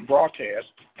collegiate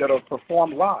broadcasts that are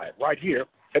performed live right here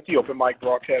at the Open Mic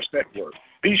Broadcast Network.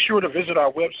 Be sure to visit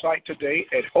our website today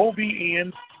at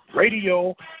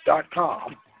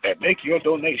OBN-radio.com and make your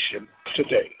donation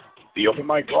today. The Open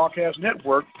Mic Broadcast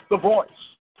Network, the voice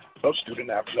of student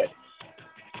athletics.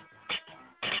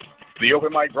 The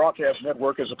Open Mic Broadcast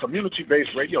Network is a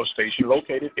community-based radio station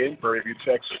located in Prairie View,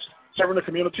 Texas. Serving the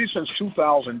community since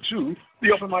 2002,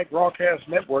 the Open Mic Broadcast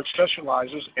Network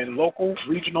specializes in local,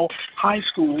 regional, high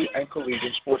school, and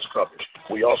collegiate sports coverage.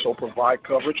 We also provide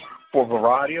coverage for a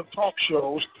variety of talk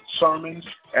shows, sermons,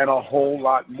 and a whole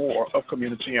lot more of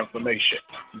community information.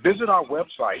 Visit our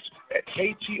websites at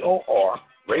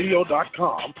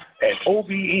KTORradio.com and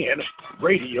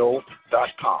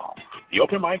OBNradio.com. The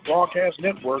Open Mic Broadcast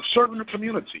Network, serving the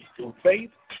community through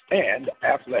faith and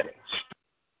athletics.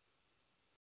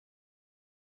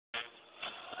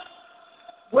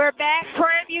 We're back.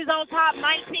 Prairie View's on top,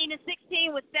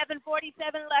 19-16 with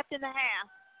 7:47 left in the half.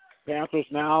 Panthers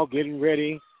now getting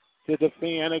ready to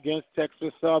defend against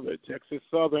Texas Southern. Texas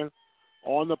Southern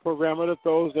on the perimeter,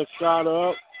 throws the shot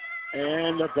up,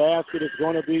 and the basket is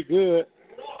going to be good.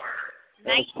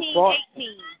 19-18.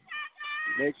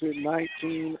 Makes it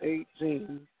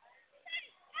 19-18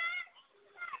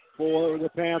 for the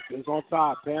Panthers on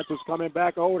top. Panthers coming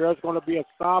back over. There's going to be a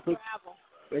stoppage.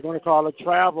 They're going to call a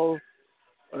travel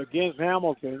against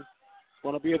Hamilton. It's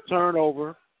going to be a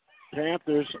turnover.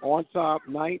 Panthers on top,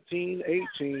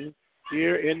 19-18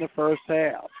 here in the first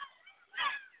half.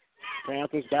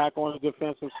 Panthers back on the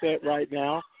defensive set right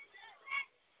now.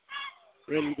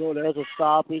 Ready to go. There's a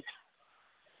stoppage.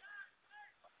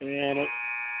 And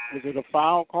is it a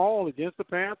foul call against the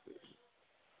Panthers?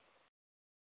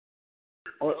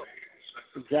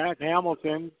 Zach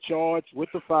Hamilton charged with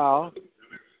the foul.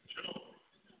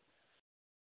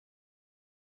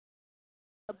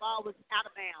 The ball was out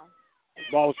of bounds. The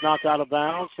ball was knocked out of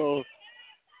bounds, so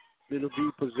it'll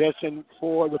be possession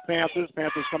for the Panthers.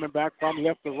 Panthers coming back from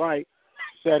left to right,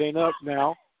 setting up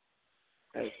now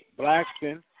as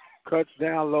Blackston cuts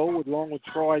down low along with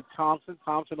Troy Thompson.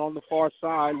 Thompson on the far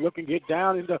side looking to get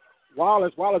down into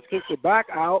Wallace. Wallace kicks it back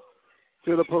out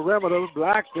to the perimeter.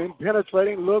 Blackston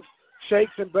penetrating, looks,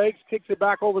 shakes and bakes, kicks it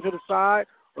back over to the side,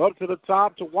 up to the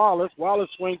top to Wallace. Wallace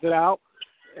swings it out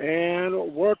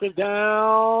and working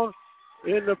down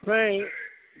in the paint,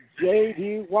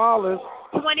 J.D. Wallace.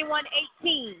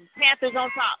 21-18, Panthers on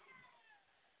top.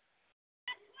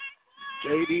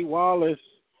 J.D. Wallace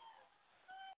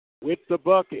with the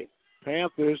bucket.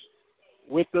 Panthers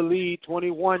with the lead,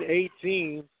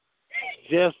 21-18.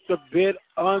 Just a bit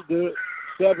under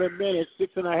 7 minutes,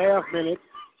 6.5 minutes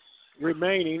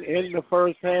remaining in the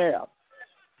first half.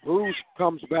 Bruce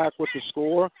comes back with the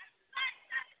score.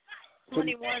 21-20.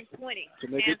 To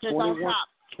make Panthers it on top.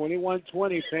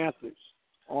 21-20 Panthers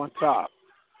on top.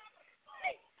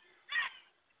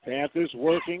 Panthers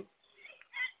working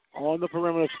on the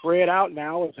perimeter, spread out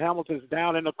now as Hamilton's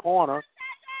down in the corner,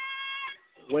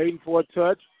 waiting for a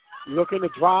touch, looking to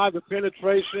drive the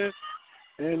penetration,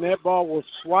 and that ball was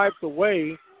swiped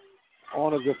away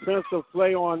on a defensive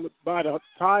play by the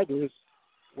Tigers.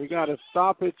 We got a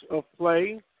stoppage of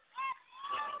play.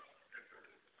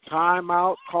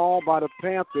 Timeout called by the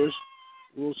Panthers.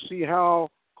 We'll see how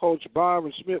Coach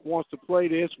Byron Smith wants to play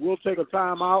this. We'll take a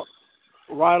timeout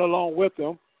right along with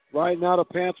them. Right now the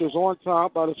Panthers on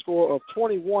top by the score of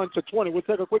 21-20. We'll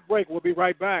take a quick break. We'll be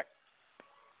right back.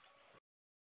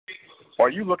 Are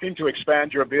you looking to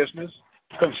expand your business?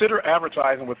 Consider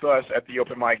advertising with us at the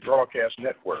Open Mic Broadcast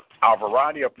Network. Our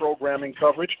variety of programming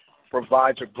coverage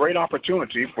provides a great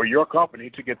opportunity for your company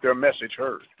to get their message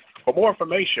heard. For more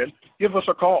information, give us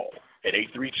a call at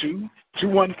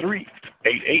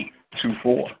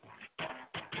 832-213-8824.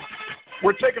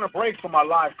 We're taking a break from our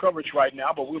live coverage right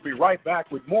now, but we'll be right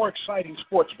back with more exciting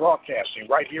sports broadcasting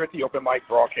right here at the Open Mic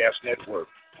Broadcast Network.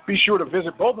 Be sure to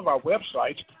visit both of our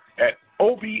websites at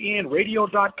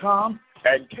OBN-radio.com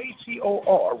and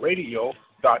KTORradio.com.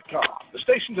 The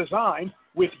station designed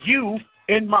with you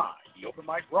in mind. The Open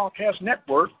Mic Broadcast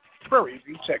Network, Prairie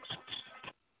View, Texas.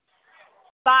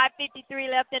 5:53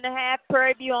 left in the half.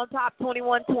 Prairie View on top,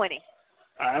 21-20.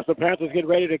 As the Panthers get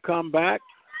ready to come back,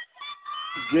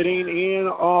 getting in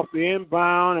off the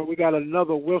inbound, and we got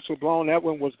another whistle blown. That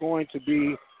one was going to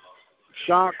be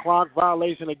shot clock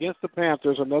violation against the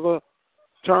Panthers. Another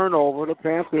turnover. The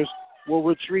Panthers will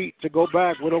retreat to go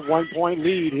back with a 1-point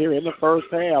lead here in the first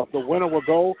half. The winner will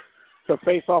go to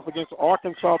face off against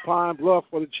Arkansas Pine Bluff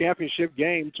for the championship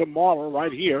game tomorrow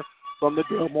right here from the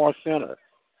Delmar Center.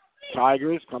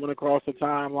 Tigers coming across the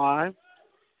timeline,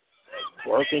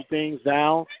 working things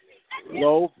down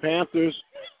low. Panthers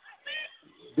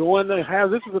doing this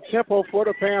is a tempo for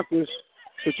the Panthers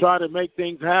to try to make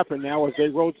things happen now as they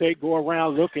rotate, go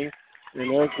around looking,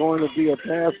 and there's going to be a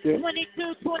basket.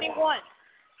 22-21.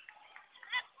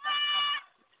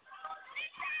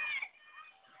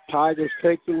 Tigers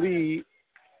take the lead,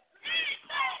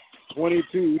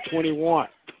 22-21.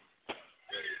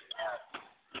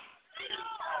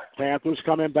 Panthers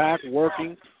coming back,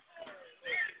 working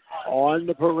on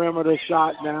the perimeter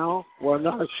shot now. Well,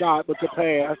 not a shot, but the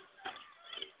pass.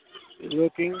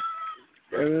 Looking,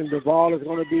 and the ball is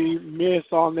going to be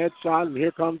missed on that shot, and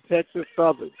here comes Texas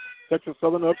Southern. Texas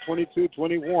Southern up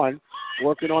 22-21,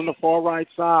 working on the far right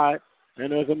side,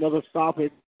 and there's another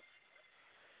stoppage.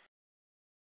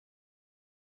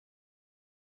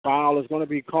 Foul is going to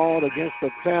be called against the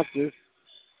Panthers.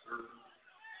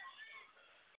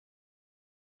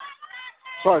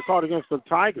 Called against the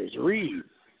Tigers. Reed.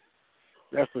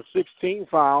 That's the 16th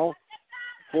foul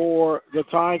for the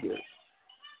Tigers.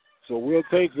 So we'll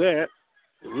take that.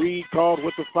 Reed called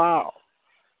with the foul.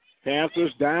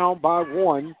 Panthers down by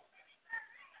 1,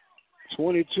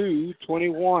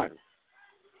 22-21.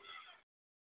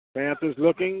 Panthers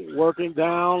looking, working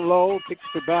down low, kicks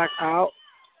it back out,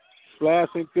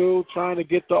 flashing through, trying to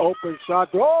get the open shot.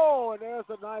 Oh, and there's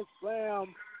a nice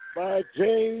slam by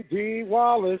J.D.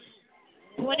 Wallace.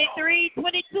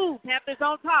 23-22, Panthers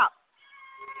on top.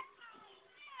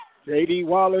 J.D.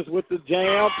 Wallace with the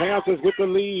jam. Panthers with the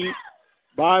lead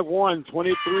by 1,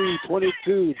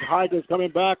 23-22. Tigers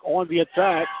coming back on the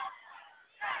attack.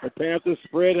 The Panthers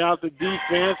spread out the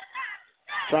defense,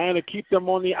 trying to keep them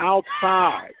on the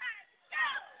outside.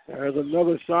 There's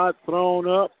another shot thrown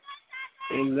up,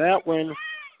 and that one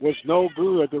was no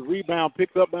good. The rebound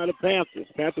picked up by the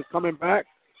Panthers. Panthers coming back.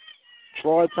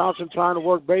 Troy Thompson trying to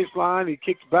work baseline. He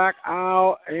kicks back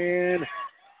out, and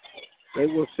they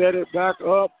will set it back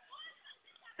up.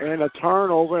 And a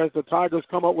turnover as the Tigers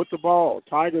come up with the ball.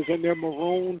 Tigers in their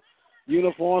maroon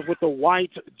uniforms with the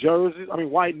white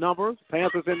white numbers.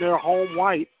 Panthers in their home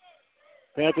white.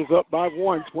 Panthers up by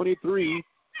 1,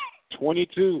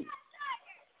 23-22.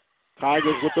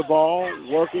 Tigers with the ball,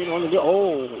 working on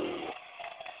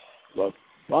the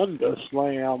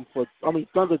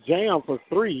Thunder Jam for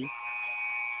 3.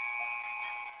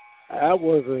 That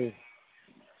was a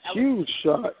huge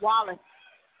shot. Wallace.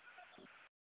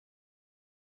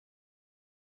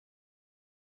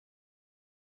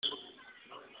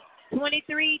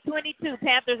 (23-22),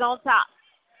 Panthers on top.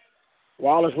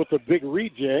 Wallace with the big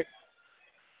reject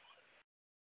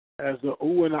as the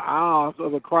ooh and the ahs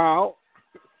of the crowd.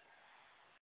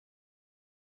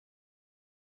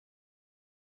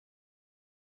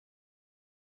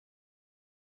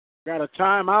 Got a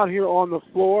timeout here on the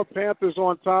floor. Panthers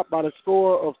on top by the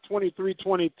score of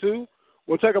 23-22.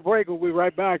 We'll take a break. We'll be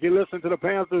right back. You're listening to the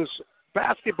Panthers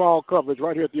basketball coverage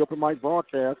right here at the Open Mic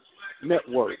Broadcast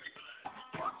Network.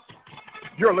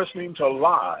 You're listening to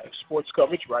live sports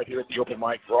coverage right here at the Open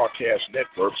Mic Broadcast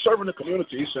Network, serving the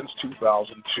community since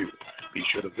 2002. Be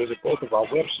sure to visit both of our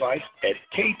websites at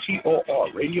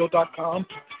ktorradio.com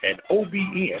and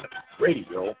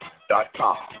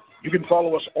obnradio.com. You can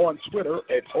follow us on Twitter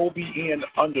at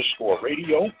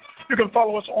OBN_radio. You can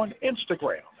follow us on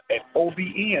Instagram at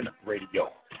OBN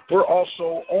Radio. We're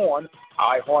also on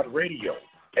iHeartRadio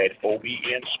at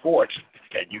OBN Sports.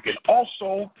 And you can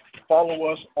also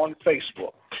follow us on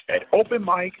Facebook at Open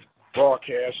Mic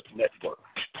Broadcast Network.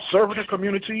 Serving the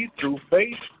community through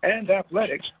faith and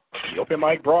athletics, the Open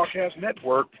Mic Broadcast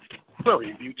Network,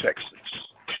 Prairie View, Texas.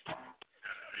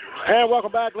 And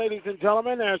welcome back, ladies and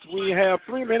gentlemen, as we have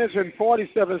 3 minutes and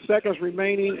 47 seconds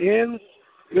remaining in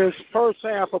this first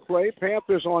half of play.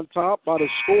 Panthers on top by the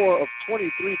score of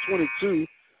 23-22.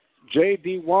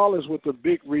 J.D. Wallace with the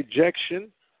big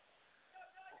rejection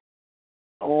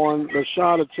on the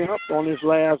shot attempt on his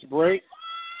last break.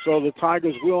 So the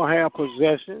Tigers will have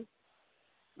possession.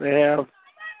 They have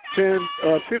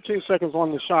 15 seconds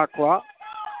on the shot clock.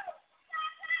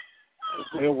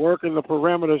 They're working the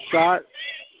perimeter shot,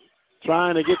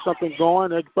 trying to get something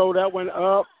going. They throw that one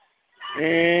up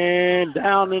and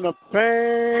down in the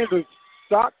paint. The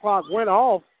shot clock went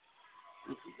off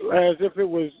as if it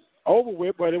was over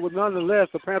with, but it was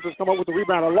nonetheless. The Panthers come up with the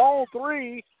rebound. A long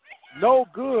three, no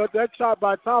good. That shot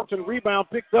by Thompson, rebound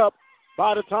picked up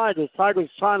by the Tigers. Tigers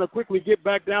trying to quickly get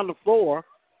back down the floor.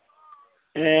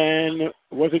 And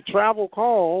was it travel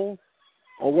call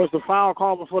or was the foul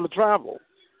call before the travel?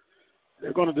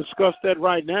 They're going to discuss that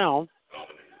right now.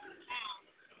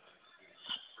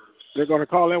 They're going to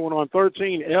call that one on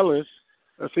 13, Ellis.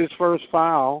 That's his first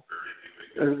foul.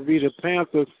 It would be the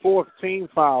Panthers' fourth team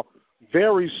foul.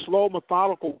 Very slow,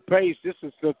 methodical pace. This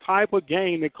is the type of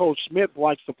game that Coach Smith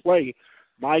likes to play.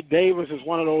 Mike Davis is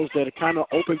one of those that kind of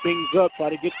open things up, try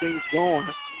to get things going.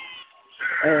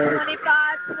 25-23.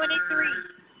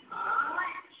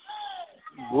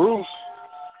 Bruce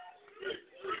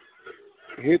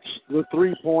hits the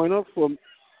three-pointer for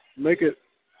make it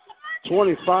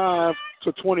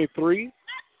 25-23.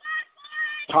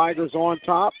 Tigers on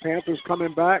top. Panthers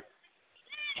coming back,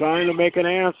 trying to make an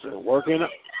answer. Working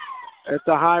at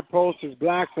the high post is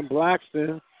Blackston.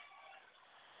 Blackston,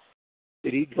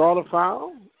 did he draw the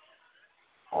foul?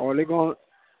 Or are they going?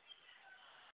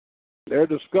 They're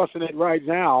discussing it right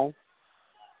now.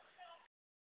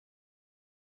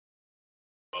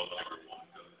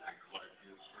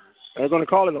 They're going to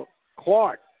call it a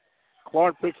Clark.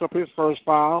 Clark picks up his first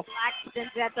foul.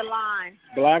 Blackston's at the line.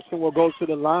 Blackston will go to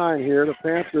the line here. The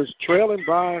Panthers trailing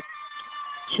by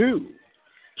 2,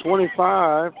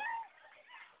 25-23.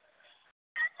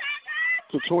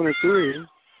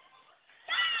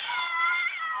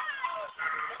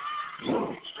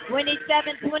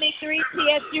 27-23,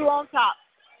 TSU on top.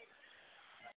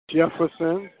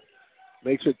 Jefferson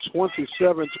makes it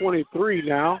 27-23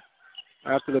 now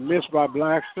after the miss by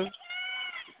Blackston.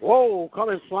 Whoa,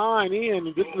 coming flying in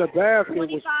and getting the basket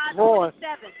was Roy.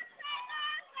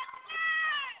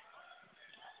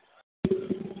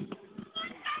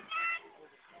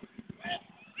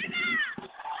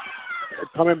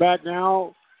 Coming back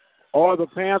now are the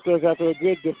Panthers after a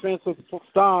good defensive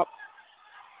stop.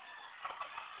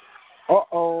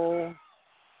 Uh-oh.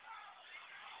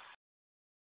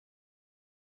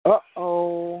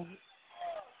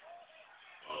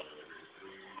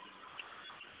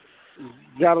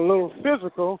 Got a little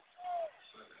physical.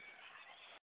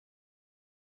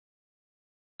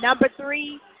 Number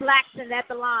 3, Blackston at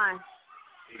the line.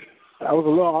 That was a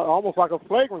little, almost like a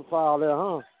flagrant foul there,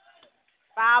 huh?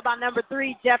 Foul by number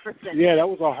 3, Jefferson. Yeah, that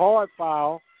was a hard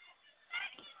foul.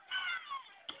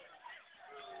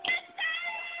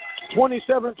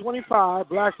 27-25,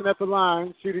 Blackston at the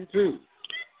line, shooting 2.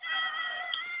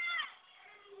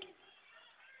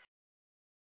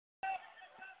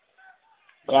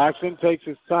 Blackston takes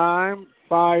his time,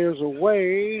 fires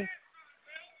away.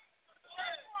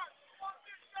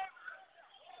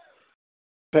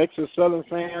 Texas Southern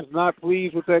fans not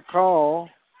pleased with that call.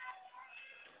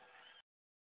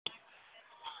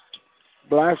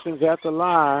 Blackston's at the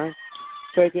line,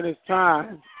 taking his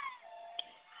time.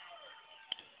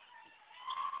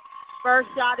 First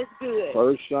shot is good.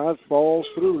 First shot falls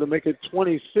through to make it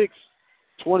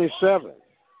 26-27.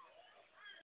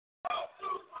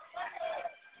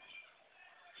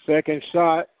 Second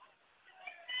shot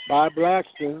by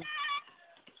Blackston.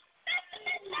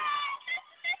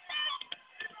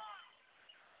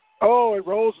 Oh, it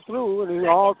rolls through, and it's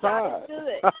all tied.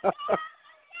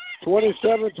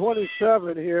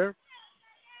 27-27 here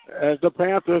as the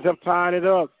Panthers have tied it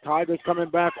up. Tigers coming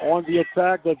back on the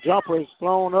attack. The jumper is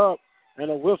thrown up, and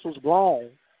the whistle's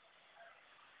blown.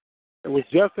 It was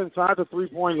just inside the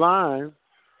three-point line.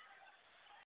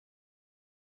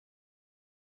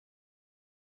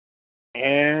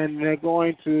 And they're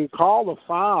going to call a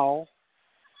foul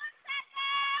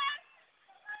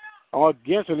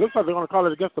against, it looks like they're going to call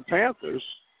it against the Panthers.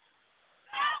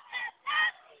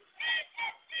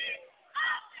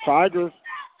 Tigers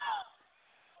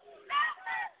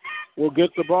will get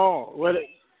the ball.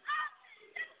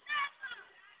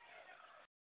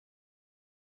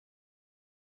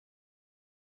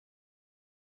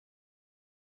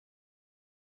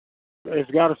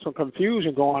 It's got some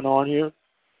confusion going on here.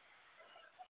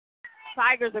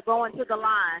 Tigers are going to the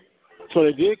line. So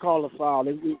they did call a foul.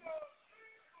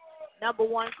 Number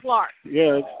 1, Clark.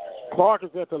 Yeah, Clark is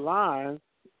at the line.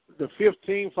 The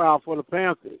 15th foul for the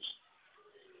Panthers.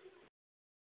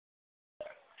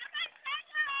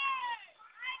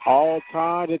 All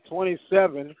tied at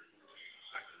 27.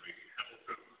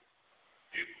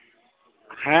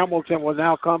 Hamilton will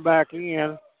now come back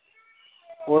in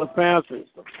for the Panthers.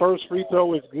 The first free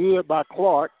throw is good by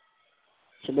Clark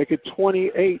to make it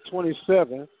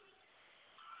 28-27.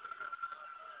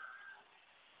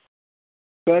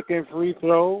 Second free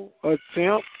throw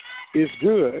attempt is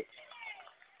good.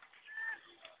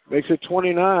 Makes it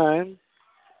 29-27.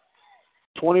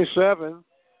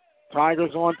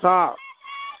 Tigers on top.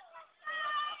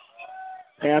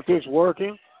 Panthers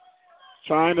working,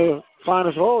 trying to find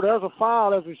us. Oh, there's a foul.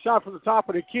 There's a shot from the top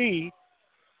of the key.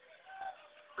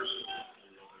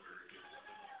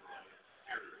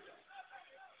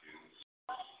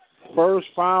 First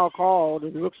foul called.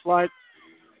 It looks like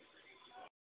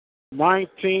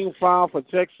 19 foul for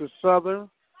Texas Southern.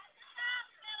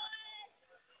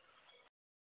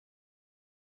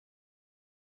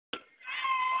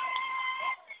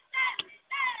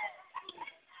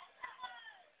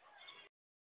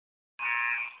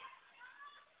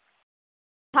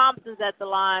 Thompson's at the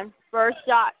line. First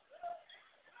shot.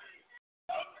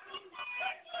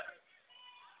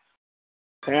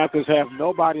 Panthers have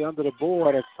nobody under the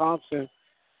board as Thompson.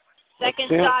 Second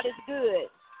shot is good.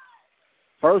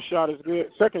 First shot is good.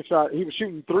 Second shot, he was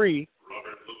shooting three.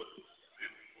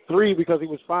 Three because he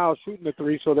was fouled shooting the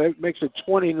three, so that makes it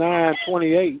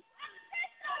 29-28.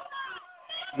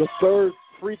 The third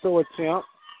free throw attempt.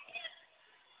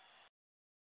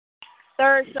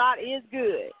 Third shot is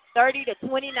good.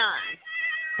 30-29.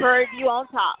 Prairie View on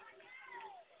top.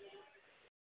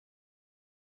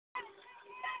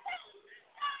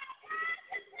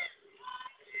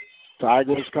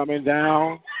 Tigers coming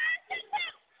down.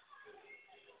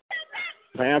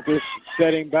 Panthers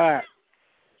setting back.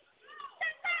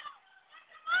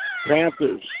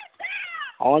 Panthers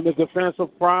on the defensive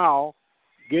foul.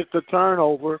 Get the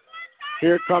turnover.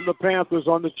 Here come the Panthers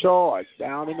on the charge.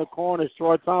 Down in the corner,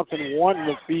 Troy Thompson wanting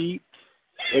the feed,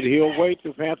 but he'll wait.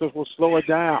 The Panthers will slow it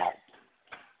down.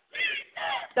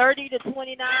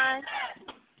 30-29.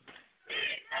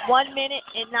 1 minute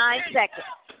and 9 seconds.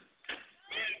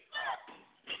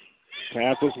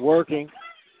 Panthers working.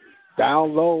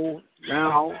 Down low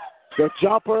now. The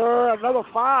jumper, another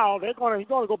foul. He's going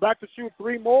to go back to shoot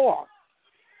three more.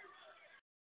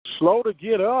 Slow to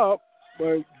get up,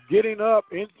 but getting up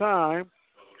in time.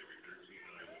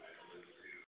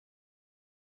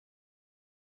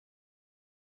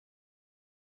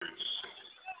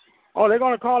 Oh, they're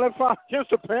going to call that foul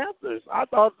against the Panthers. I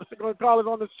thought they were going to call it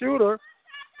on the shooter.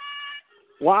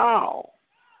 Wow.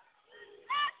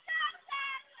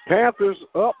 Panthers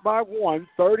up by 1,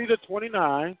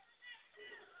 30-29.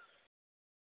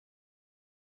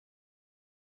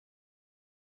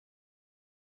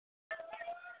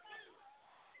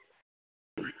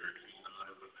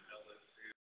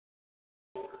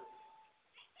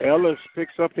 Ellis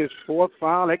picks up his fourth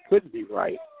foul. That couldn't be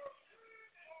right.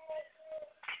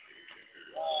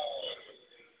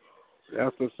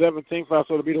 That's the 17th foul,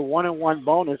 so it'll be the 1-and-1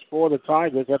 bonus for the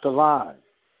Tigers at the line.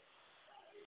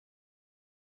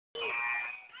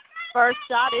 First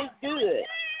shot is good.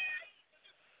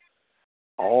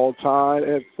 All tied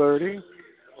at 30.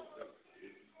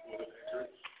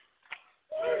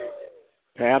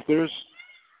 Panthers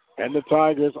and the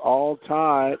Tigers all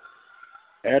tied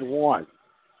at 1.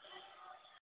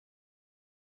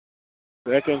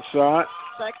 Second shot.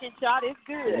 Second shot is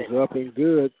good. Is up and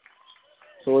good.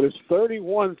 So it is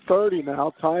 31-30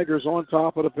 now. Tigers on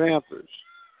top of the Panthers.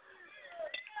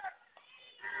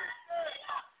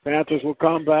 Panthers will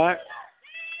come back.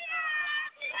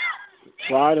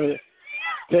 Try to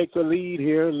take the lead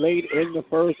here late in the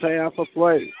first half of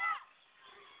play.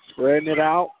 Spreading it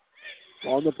out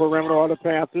on the perimeter of the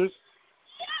Panthers.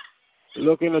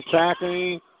 Looking,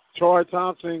 attacking. Troy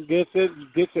Thompson gets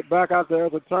it back out there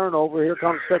as a turnover. Here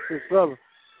comes Texas Southern.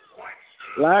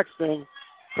 Laxton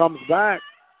comes back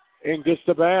and gets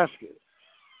the basket.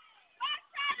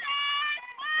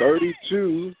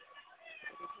 32-31,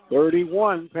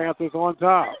 Panthers on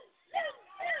top.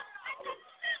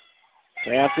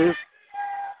 Panthers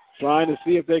trying to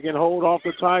see if they can hold off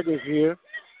the Tigers here.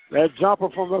 That jumper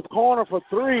from the corner for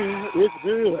three is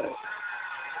good.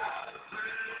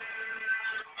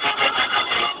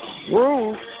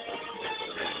 Bruce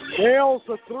nails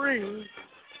the three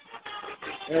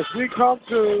as we come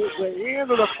to the end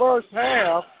of the first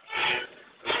half.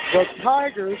 The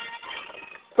Tigers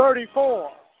 34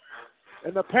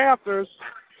 and the Panthers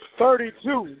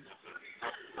 32.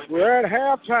 We're at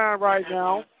halftime right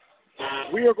now.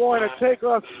 We are going to take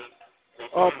us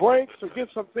a break to get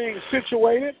some things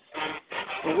situated,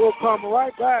 and we'll come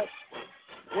right back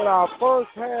with our first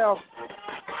half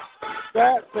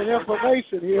stats and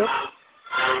information here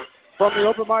from the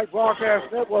Open Mic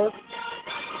Broadcast Network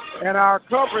and our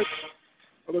coverage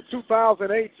of the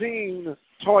 2018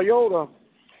 Toyota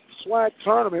Swag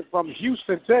Tournament from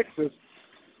Houston, Texas.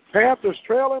 Panthers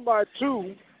trailing by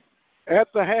 2 at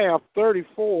the half,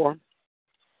 34-32.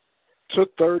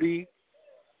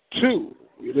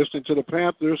 You're listening to the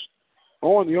Panthers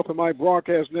on the Open Mic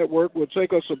Broadcast Network. We'll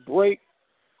take us a break,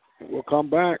 and we'll come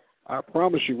back. I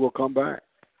promise you we'll come back.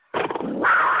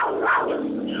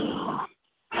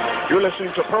 You're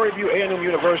listening to Prairie View A&M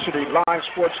University live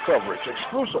sports coverage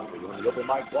exclusively on the Open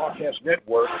Mic Broadcast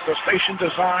Network, the station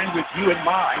designed with you in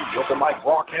mind. The Open Mic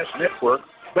Broadcast Network,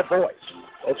 the voice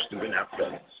of student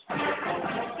athletics.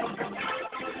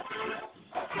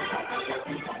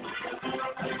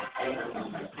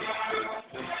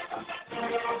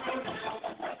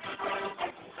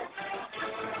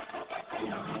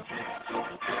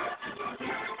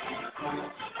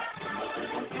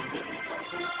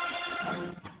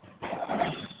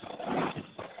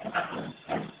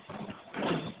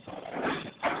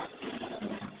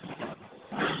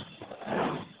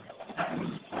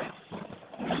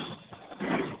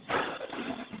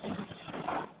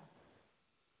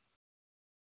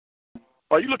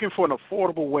 Are you looking for an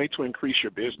affordable way to increase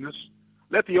your business?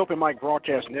 Let the Open Mic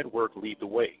Broadcast Network lead the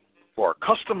way. For a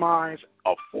customized,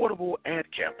 affordable ad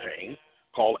campaign,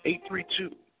 call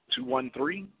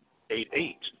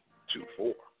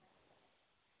 832-213-8824.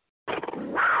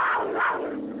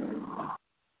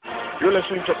 You're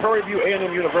listening to Prairie View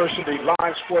A&M University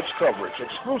live sports coverage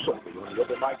exclusively on the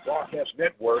Open Mic Broadcast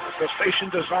Network, the station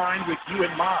designed with you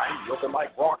in mind. The Open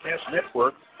Mic Broadcast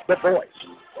Network, the voice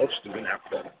of student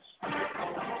athletics.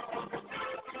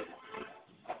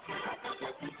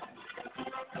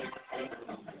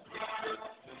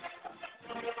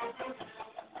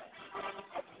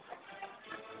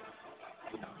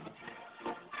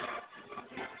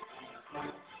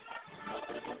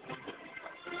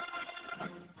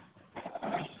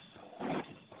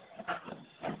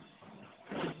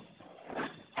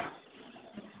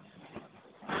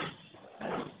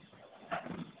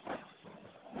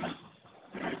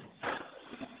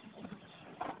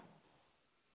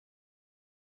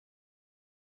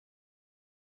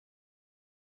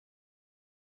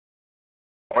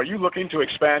 Are you looking to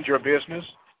expand your business?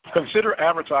 Consider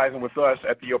advertising with us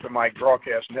at the Open Mic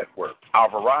Broadcast Network. Our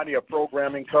variety of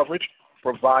programming coverage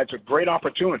provides a great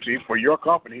opportunity for your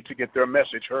company to get their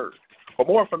message heard. For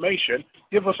more information,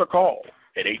 give us a call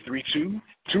at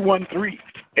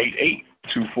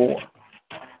 832-213-8824.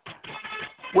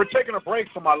 We're taking a break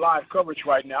from our live coverage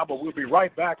right now, but we'll be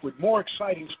right back with more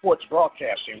exciting sports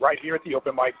broadcasting right here at the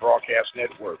Open Mic Broadcast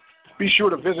Network. Be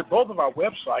sure to visit both of our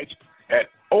websites at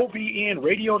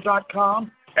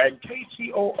OBN-radio.com and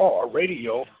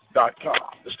KTORradio.com.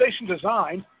 The station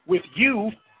designed with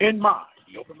you in mind.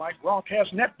 The Open Mic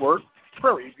Broadcast Network,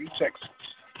 Prairie View, Texas.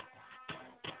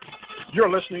 You're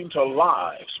listening to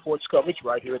live sports coverage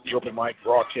right here at the Open Mic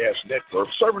Broadcast Network,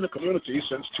 serving the community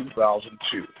since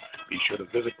 2002. Be sure to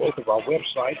visit both of our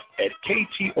websites at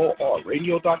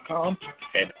KTORradio.com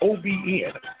and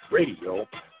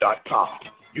OBNradio.com.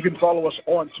 You can follow us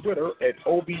on Twitter at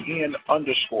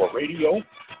OBN_radio.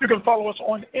 You can follow us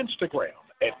on Instagram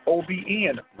at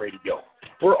OBN Radio.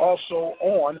 We're also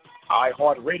on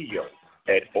iHeartRadio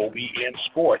at OBN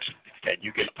Sports. And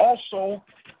you can also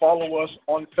follow us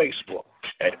on Facebook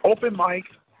at Open Mic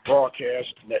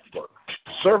Broadcast Network.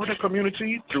 Serving the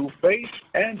community through faith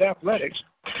and athletics,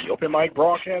 the Open Mic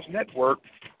Broadcast Network,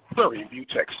 Prairie View,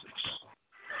 Texas.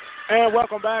 And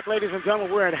welcome back, ladies and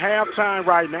gentlemen. We're at halftime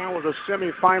right now with the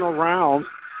semifinal round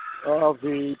of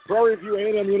the Prairie View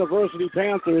A&M University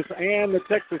Panthers and the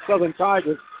Texas Southern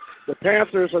Tigers. The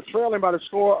Panthers are trailing by the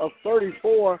score of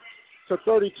 34-32.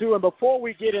 And before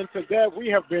we get into that, we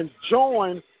have been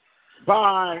joined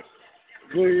by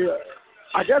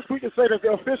I guess we can say that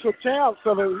the official champs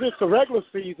of the regular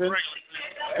season,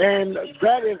 and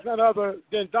that is none other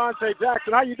than Dante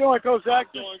Jackson. How you doing, Coach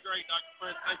Jackson? Doing great, Dr.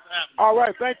 Prince. Thanks for having me. All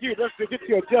right, thank you. Let's get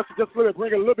you adjusted just a little bit,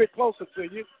 bring it a little bit closer to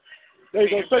you. There you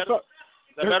go. Is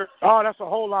that better? Oh, that's a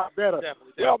whole lot better.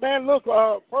 Definitely. Well, man, look,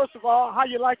 first of all, how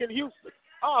you liking Houston?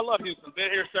 Oh, I love Houston.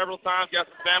 Been here several times. Got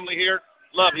some family here.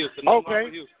 Love Houston.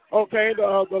 Okay.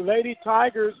 The Lady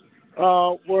Tigers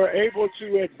were able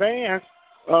to advance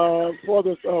for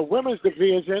the women's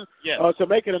division to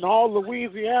make it an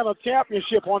all-Louisiana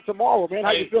championship on tomorrow, man.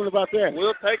 How you feeling about that?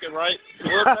 We'll take it, right?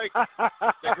 We'll take it.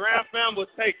 The Grand Fam will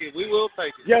take it. We will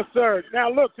take it. Yes, sir.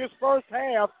 Now, look, this first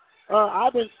half,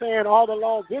 I've been saying all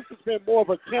along, this has been more of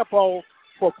a tempo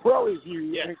for Prairie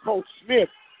View and Coach Smith.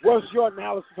 What's your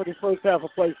analysis for the first half of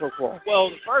play so far?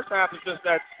 Well, the first half is just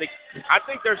that I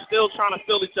think they're still trying to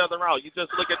fill each other out. You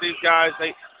just look at these guys;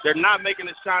 they're not making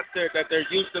the shots that they're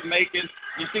used to making.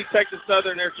 You see Texas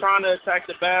Southern; they're trying to attack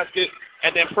the basket,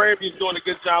 and then Prairie View's doing a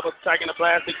good job of attacking the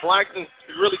basket. Blackson's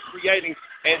really creating,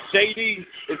 and JD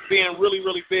is being really,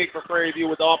 really big for Prairie View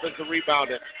with the offensive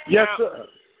rebounding. Yes, sir.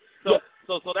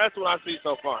 So that's what I see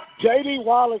so far. J.D.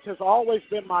 Wallace has always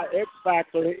been my X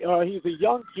factor. He's a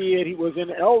young kid. He was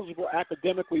ineligible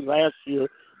academically last year,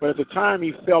 but at the time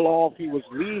he fell off, he was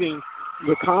leading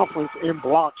the conference in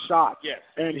block shots. Yes.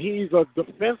 And he's a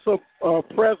defensive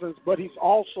presence, but he's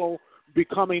also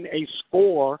becoming a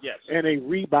scorer and a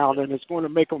rebounder, and it's going to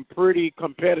make him pretty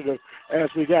competitive as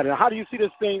we get it. How do you see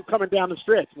this thing coming down the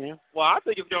stretch, man? Well, I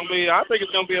think it's going to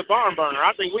be a barn burner.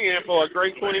 I think we're in for a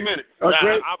great 20 minutes.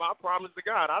 I promise to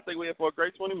God, I think we're in for a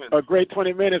great 20 minutes. A great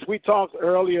 20 minutes. We talked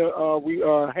earlier. We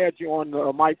had you on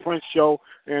the Mike Prince show,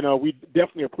 and we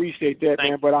definitely appreciate that,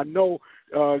 man. But I know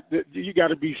you got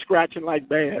to be scratching like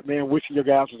bad, man, wishing your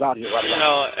guys was out here right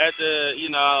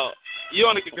now. You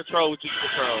only can control what you can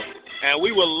control. And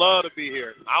we would love to be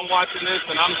here. I'm watching this,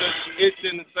 and I'm just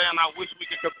itching and saying I wish we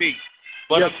could compete.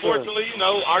 But unfortunately,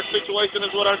 our situation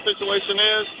is what our situation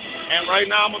is. And right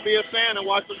now I'm going to be a fan and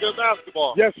watch some good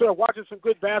basketball. Yes, sir, watching some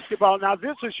good basketball. Now,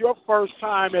 this is your first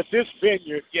time at this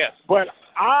venue. Yes. But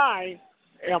I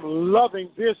am loving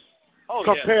this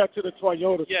compared to the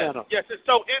Toyota Center. Yes, it's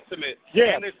so intimate.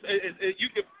 Yeah. And you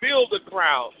can feel the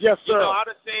crowd. Yes, sir. I've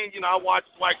seen, I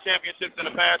watched WAC championships in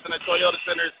the past, and the Toyota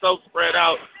Center is so spread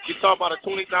out. You talk about a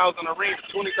 20,000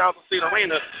 seat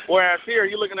arena, whereas here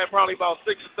you're looking at probably about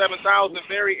 6,000 to 7,000,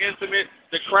 very intimate.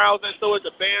 The crowd's into it.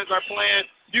 The bands are playing.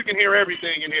 You can hear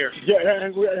everything in here. Yeah,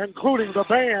 and including the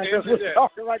band that we're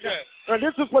talking right now. And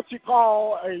this is what you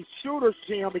call a shooter's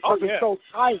gym because it's so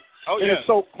tight and it's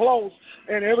so close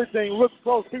and everything looks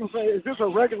close. People say, is this a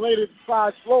regulated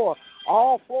size floor?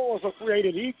 All floors are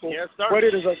created equal, but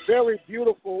it is a very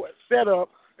beautiful setup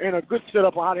and a good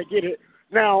setup on how to get it.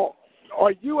 Now,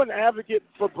 are you an advocate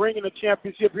for bringing a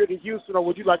championship here to Houston, or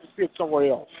would you like to see it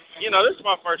somewhere else? This is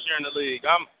my first year in the league.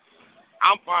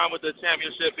 I'm fine with the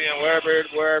championship being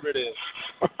wherever it is.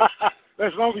 As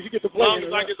long as you get to play in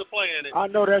it. As long as I get to play in it. I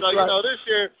know that's right. This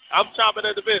year, I'm chomping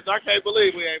at the bit. I can't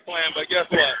believe we ain't playing, but guess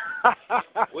what?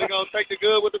 We're going to take the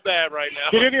good with the bad right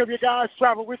now. Did any of your guys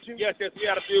travel with you? Yes. We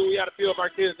had a few of our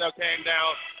kids that came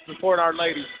down to support our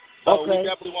ladies. So we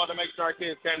definitely wanted to make sure our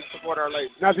kids came to support our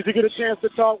ladies. Now, did you get a chance to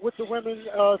talk with the women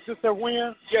since their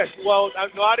win? Yes. Well,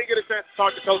 I didn't get a chance to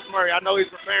talk to Coach Murray. I know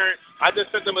he's preparing. I just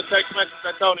sent him a text message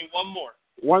that told him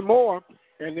one more,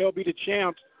 and they'll be the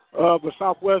champs of the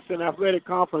Southwestern Athletic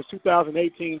Conference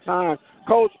 2018 time.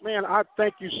 Coach, man, I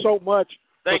thank you so much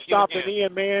for stopping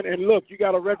in, man. And look, you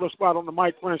got a regular spot on the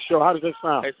Mike Prince show. How does that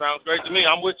sound? It sounds great to me.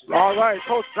 I'm with you. All right,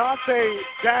 Coach Dante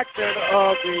Jackson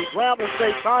of the Grambling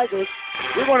State Tigers.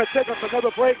 We're going to take us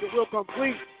another break, and we'll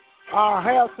complete our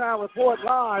halftime report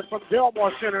live from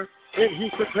Delmar Center in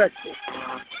Houston, Texas.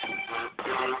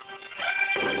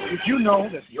 Did you know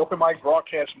that the Open Mic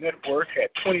Broadcast Network had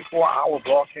 24-hour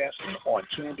broadcasting on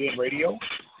Tuned In Radio?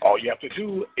 All you have to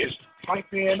do is type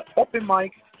in Open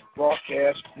Mic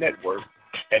Broadcast Network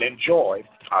and enjoy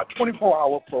our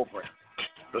 24-hour program.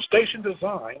 The station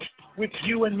designed with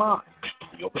you in mind.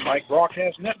 The Open Mic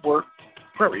Broadcast Network,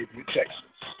 Prairie View, Texas.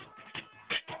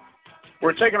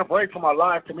 We're taking a break from our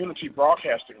live community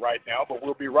broadcasting right now, but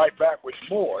we'll be right back with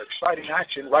more exciting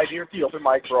action right here at the Open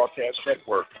Mic Broadcast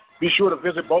Network. Be sure to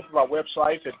visit both of our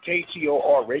websites at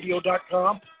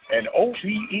ktorradio.com and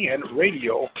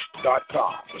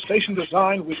OBNradio.com. The station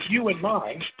designed with you in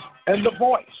mind and the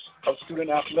voice of student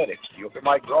athletics, the Open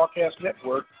Mic Broadcast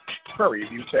Network, Prairie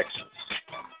View, Texas.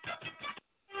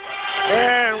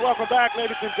 And welcome back,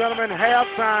 ladies and gentlemen.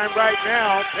 Halftime right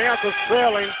now. Panthers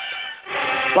trailing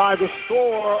by the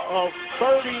score of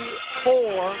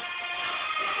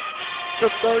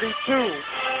 34-32.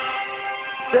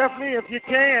 Stephanie, if you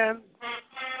can,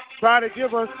 try to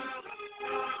give us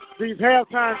these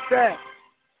halftime stats.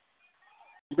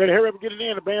 You better hurry up and get it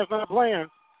in. The band's not playing.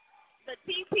 The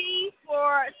TP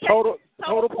for total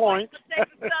points for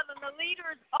Texas Southern. The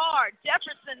leaders are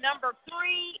Jefferson, number 3,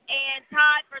 and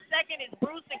tied for second is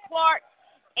Bruce and Clark.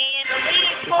 And the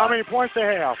leading scorer. How many points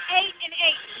they have? 8 and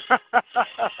 8.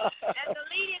 And the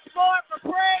leading scorer for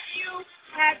Prairie View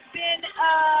has been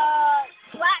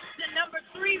Blackson, number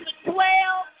 3 with 12,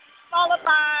 followed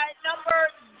by number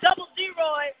 00.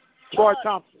 Troy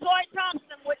Thompson. Troy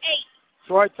Thompson with 8.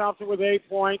 Troy Thompson with 8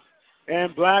 points.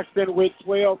 And Blackston with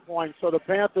 12 points. So the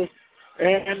Panthers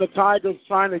and the Tigers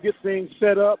trying to get things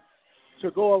set up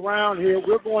to go around here.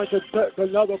 We're going to take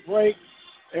another break,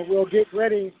 and we'll get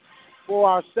ready for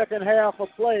our second half of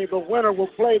play. The winner will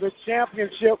play the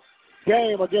championship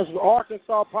game against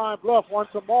Arkansas Pine Bluff on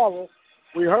tomorrow.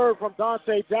 We heard from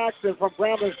Dante Jackson from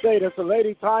Grambling State as the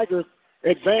Lady Tigers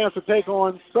advance to take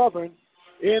on Southern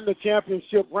in the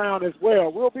championship round as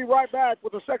well. We'll be right back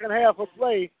with the second half of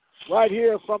play right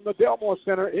here from the Delmar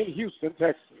Center in Houston,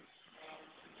 Texas.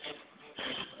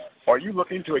 Are you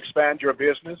looking to expand your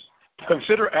business?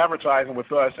 Consider advertising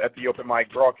with us at the Open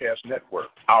Mic Broadcast Network.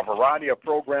 Our variety of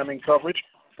programming coverage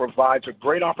provides a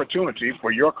great opportunity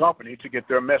for your company to get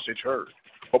their message heard.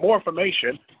 For more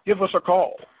information, give us a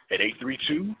call at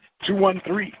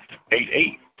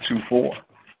 832-213-8824.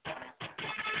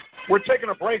 We're taking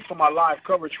a break from our live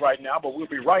coverage right now, but we'll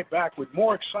be right back with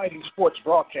more exciting sports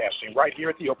broadcasting right here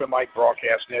at the Open Mic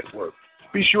Broadcast Network.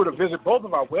 Be sure to visit both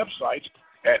of our websites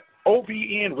at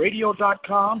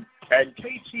OBNradio.com and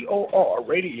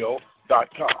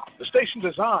KTORradio.com. The station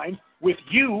designed with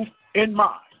you in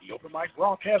mind. The Open Mic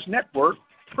Broadcast Network,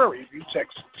 Prairie View,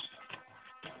 Texas.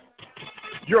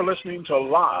 You're listening to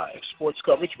live sports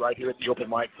coverage right here at the Open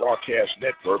Mic Broadcast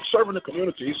Network, serving the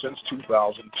community since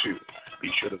 2002.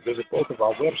 Be sure to visit both of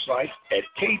our websites at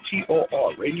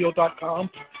KTORradio.com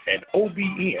and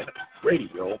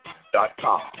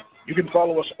OBNradio.com. You can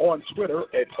follow us on Twitter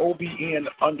at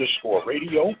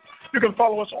OBN_radio. You can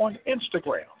follow us on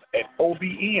Instagram at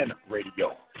OBN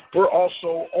Radio. We're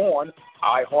also on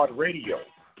iHeartRadio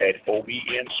at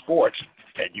OBN Sports,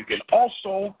 and you can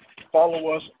also follow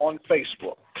us on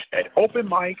Facebook at Open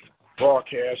Mic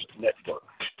Broadcast Network.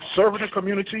 Serving the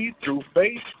community through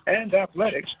faith and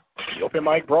athletics, the Open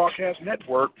Mic Broadcast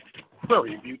Network,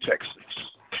 Prairie View, Texas.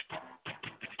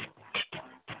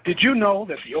 Did you know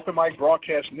that the Open Mic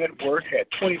Broadcast Network had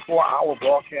 24-hour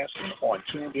broadcasting on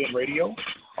Tuned In Radio?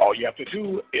 All you have to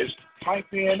do is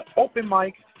type in Open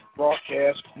Mic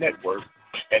Broadcast Network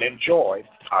and enjoy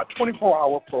our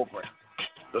 24-hour program.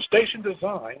 The station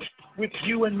designed with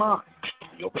you in mind.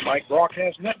 The Open Mic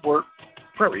Broadcast Network,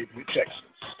 Prairie View, Texas.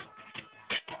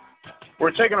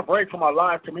 We're taking a break from our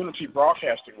live community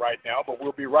broadcasting right now, but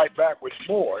we'll be right back with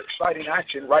more exciting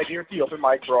action right here at the Open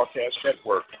Mic Broadcast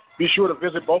Network. Be sure to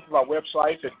visit both of our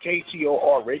websites at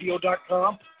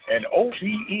KTORradio.com and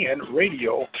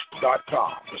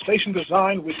OBNradio.com. The station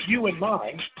designed with you in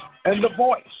mind and the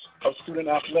voice of student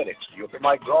athletics, the Open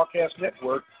Mic Broadcast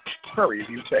Network, Prairie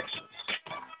View, Texas.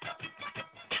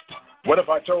 What if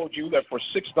I told you that for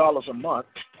 $6 a month,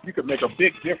 you could make a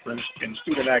big difference in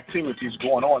student activities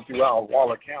going on throughout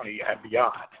Waller County and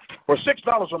beyond? For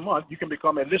 $6 a month, you can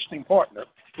become a listening partner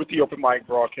with the Open Mic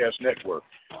Broadcast Network.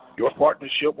 Your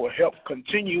partnership will help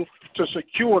continue to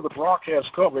secure the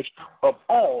broadcast coverage of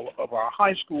all of our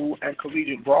high school and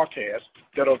collegiate broadcasts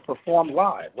that are performed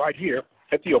live right here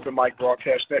at the Open Mic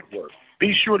Broadcast Network.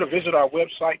 Be sure to visit our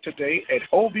website today at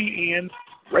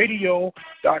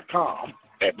OBNradio.com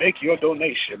and make your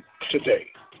donation today.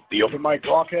 The Open Mic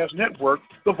Broadcast Network,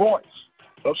 the voice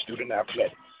of student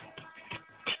athletics.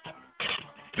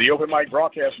 The Open Mic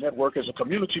Broadcast Network is a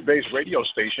community-based radio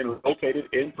station located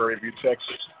in Prairie View,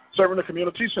 Texas. Serving the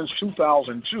community since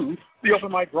 2002, the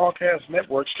Open Mic Broadcast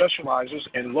Network specializes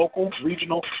in local,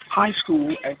 regional, high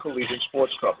school, and collegiate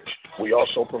sports coverage. We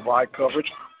also provide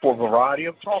coverage for a variety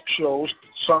of talk shows,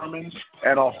 sermons,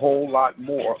 and a whole lot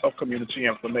more of community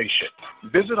information.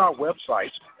 Visit our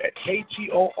websites at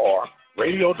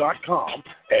KTORradio.com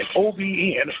and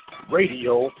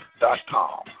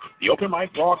OBNradio.com. The Open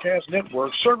Mic Broadcast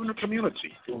Network, serving the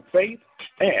community through faith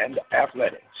and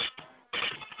athletics.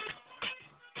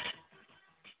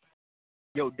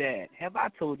 Yo, Dad, have I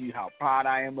told you how proud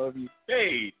I am of you?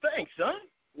 Hey, thanks, son.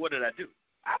 What did I do?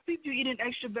 I peeped you eating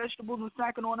extra vegetables and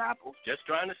snacking on apples. Just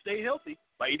trying to stay healthy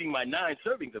by eating my 9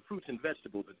 servings of fruits and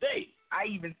vegetables a day.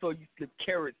 I even saw you slip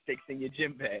carrot sticks in your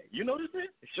gym bag. You noticed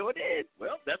it? Sure did.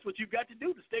 Well, that's what you've got to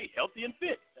do to stay healthy and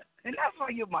fit. And that's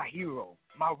why you're my hero,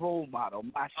 my role model,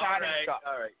 my shining star.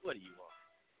 All right. What do you want?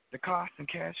 The car, some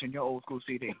cash, and your old school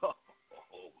CD. Oh,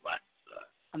 my son.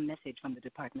 A message from the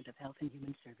Department of Health and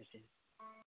Human Services.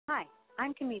 Hi,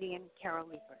 I'm comedian Carol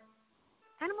Leifer.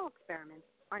 Animal experiments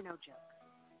are no joke.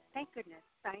 Thank goodness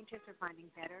scientists are finding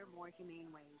better, more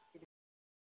humane ways to do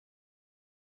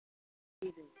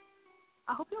diseases.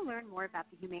 I hope you'll learn more about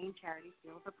the Humane Charity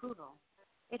Seal of Approval.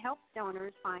 It helps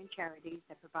donors find charities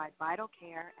that provide vital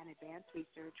care and advanced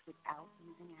research without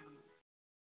using animals.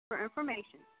 For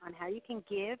information on how you can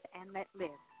give and let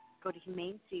live, go to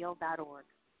humaneseal.org.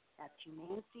 That's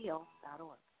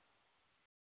humaneseal.org.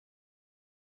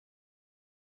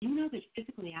 You know that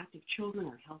physically active children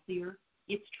are healthier?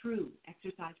 It's true.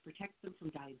 Exercise protects them from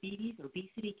diabetes,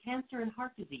 obesity, cancer, and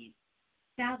heart disease.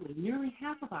 Sadly, nearly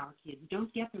half of our kids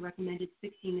don't get the recommended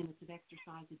 60 minutes of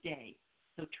exercise a day.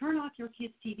 So turn off your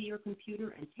kids' TV or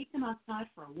computer and take them outside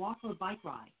for a walk or a bike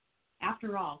ride.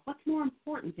 After all, what's more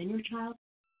important than your child's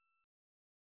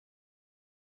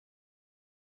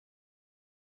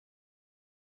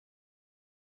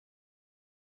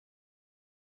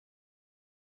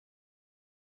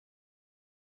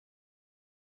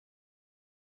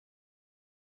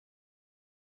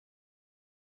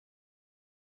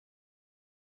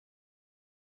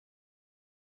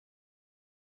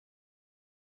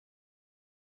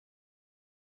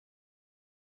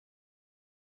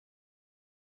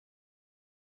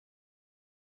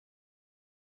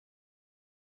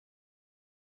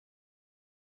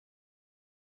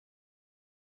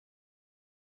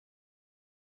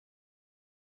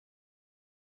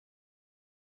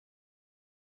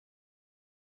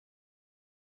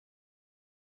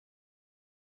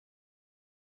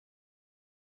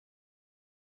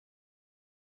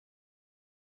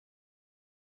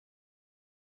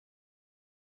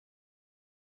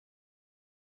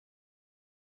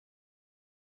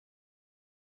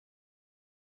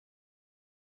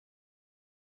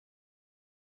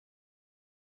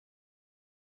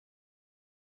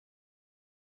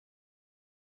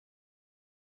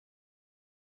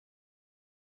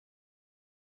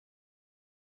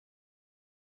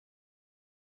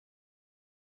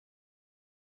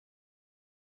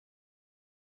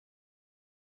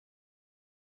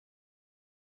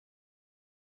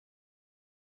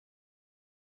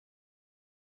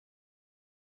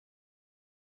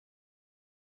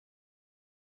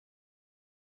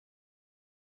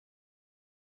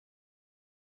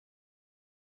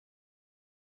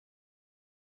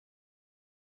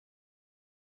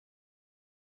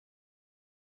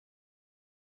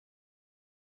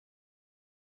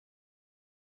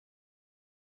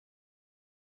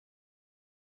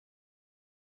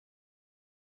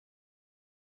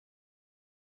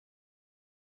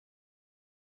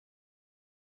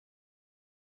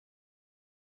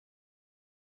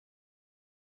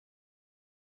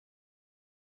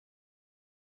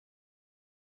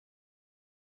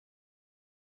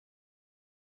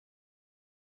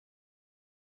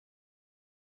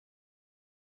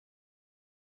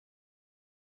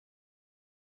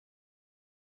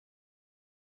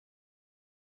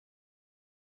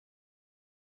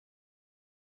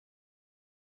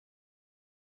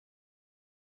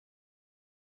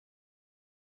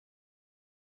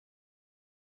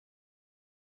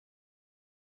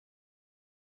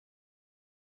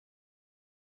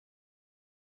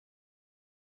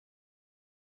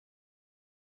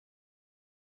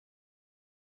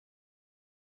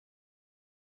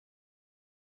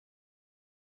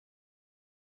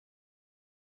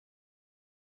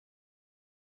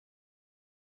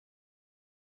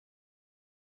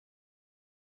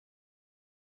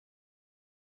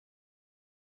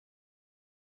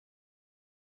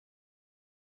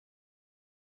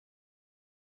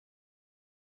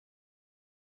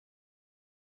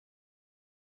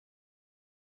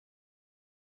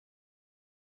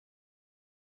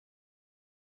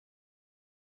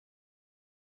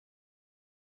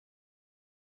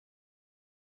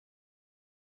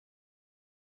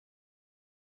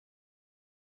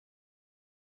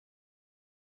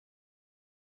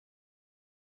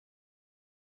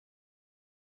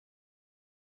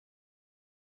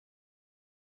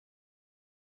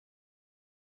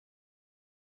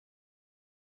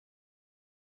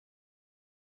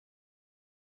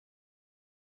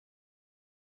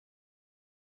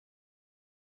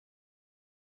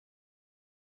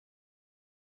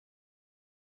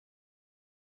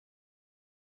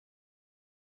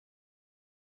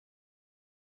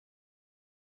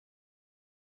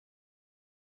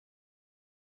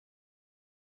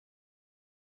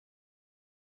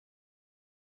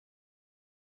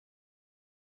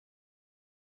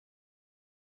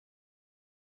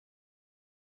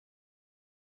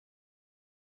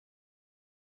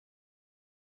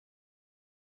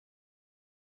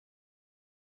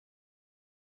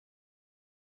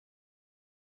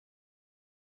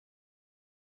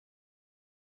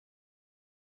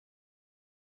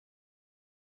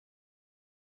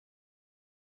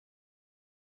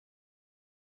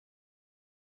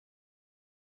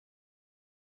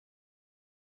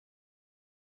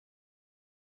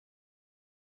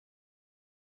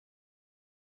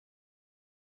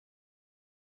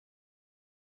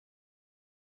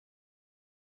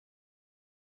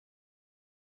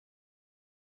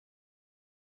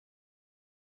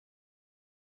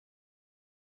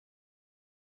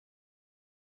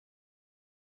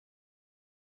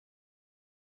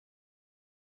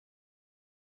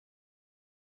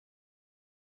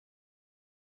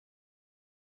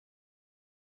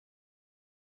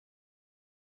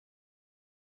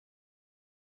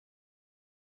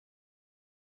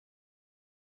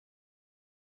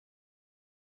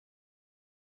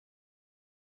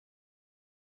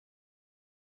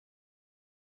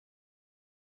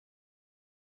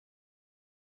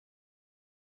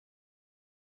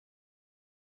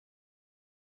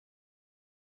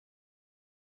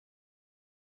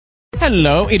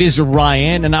Hello, it is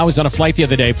Ryan, and I was on a flight the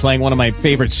other day playing one of my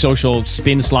favorite social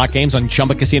spin slot games on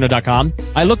ChumbaCasino.com.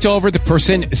 I looked over at the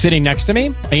person sitting next to me,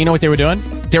 and you know what they were doing?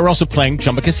 They were also playing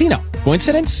Chumba Casino.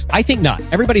 Coincidence? I think not.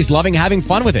 Everybody's loving having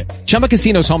fun with it. Chumba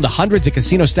Casino is home to hundreds of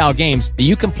casino-style games that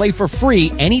you can play for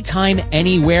free anytime,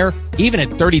 anywhere, even at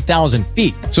 30,000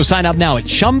 feet. So sign up now at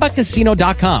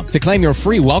ChumbaCasino.com to claim your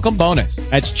free welcome bonus.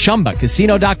 That's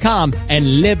ChumbaCasino.com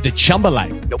and live the Chumba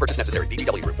life. No purchase necessary.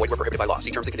 VGW. Void where prohibited by law.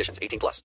 See terms and conditions. 18+.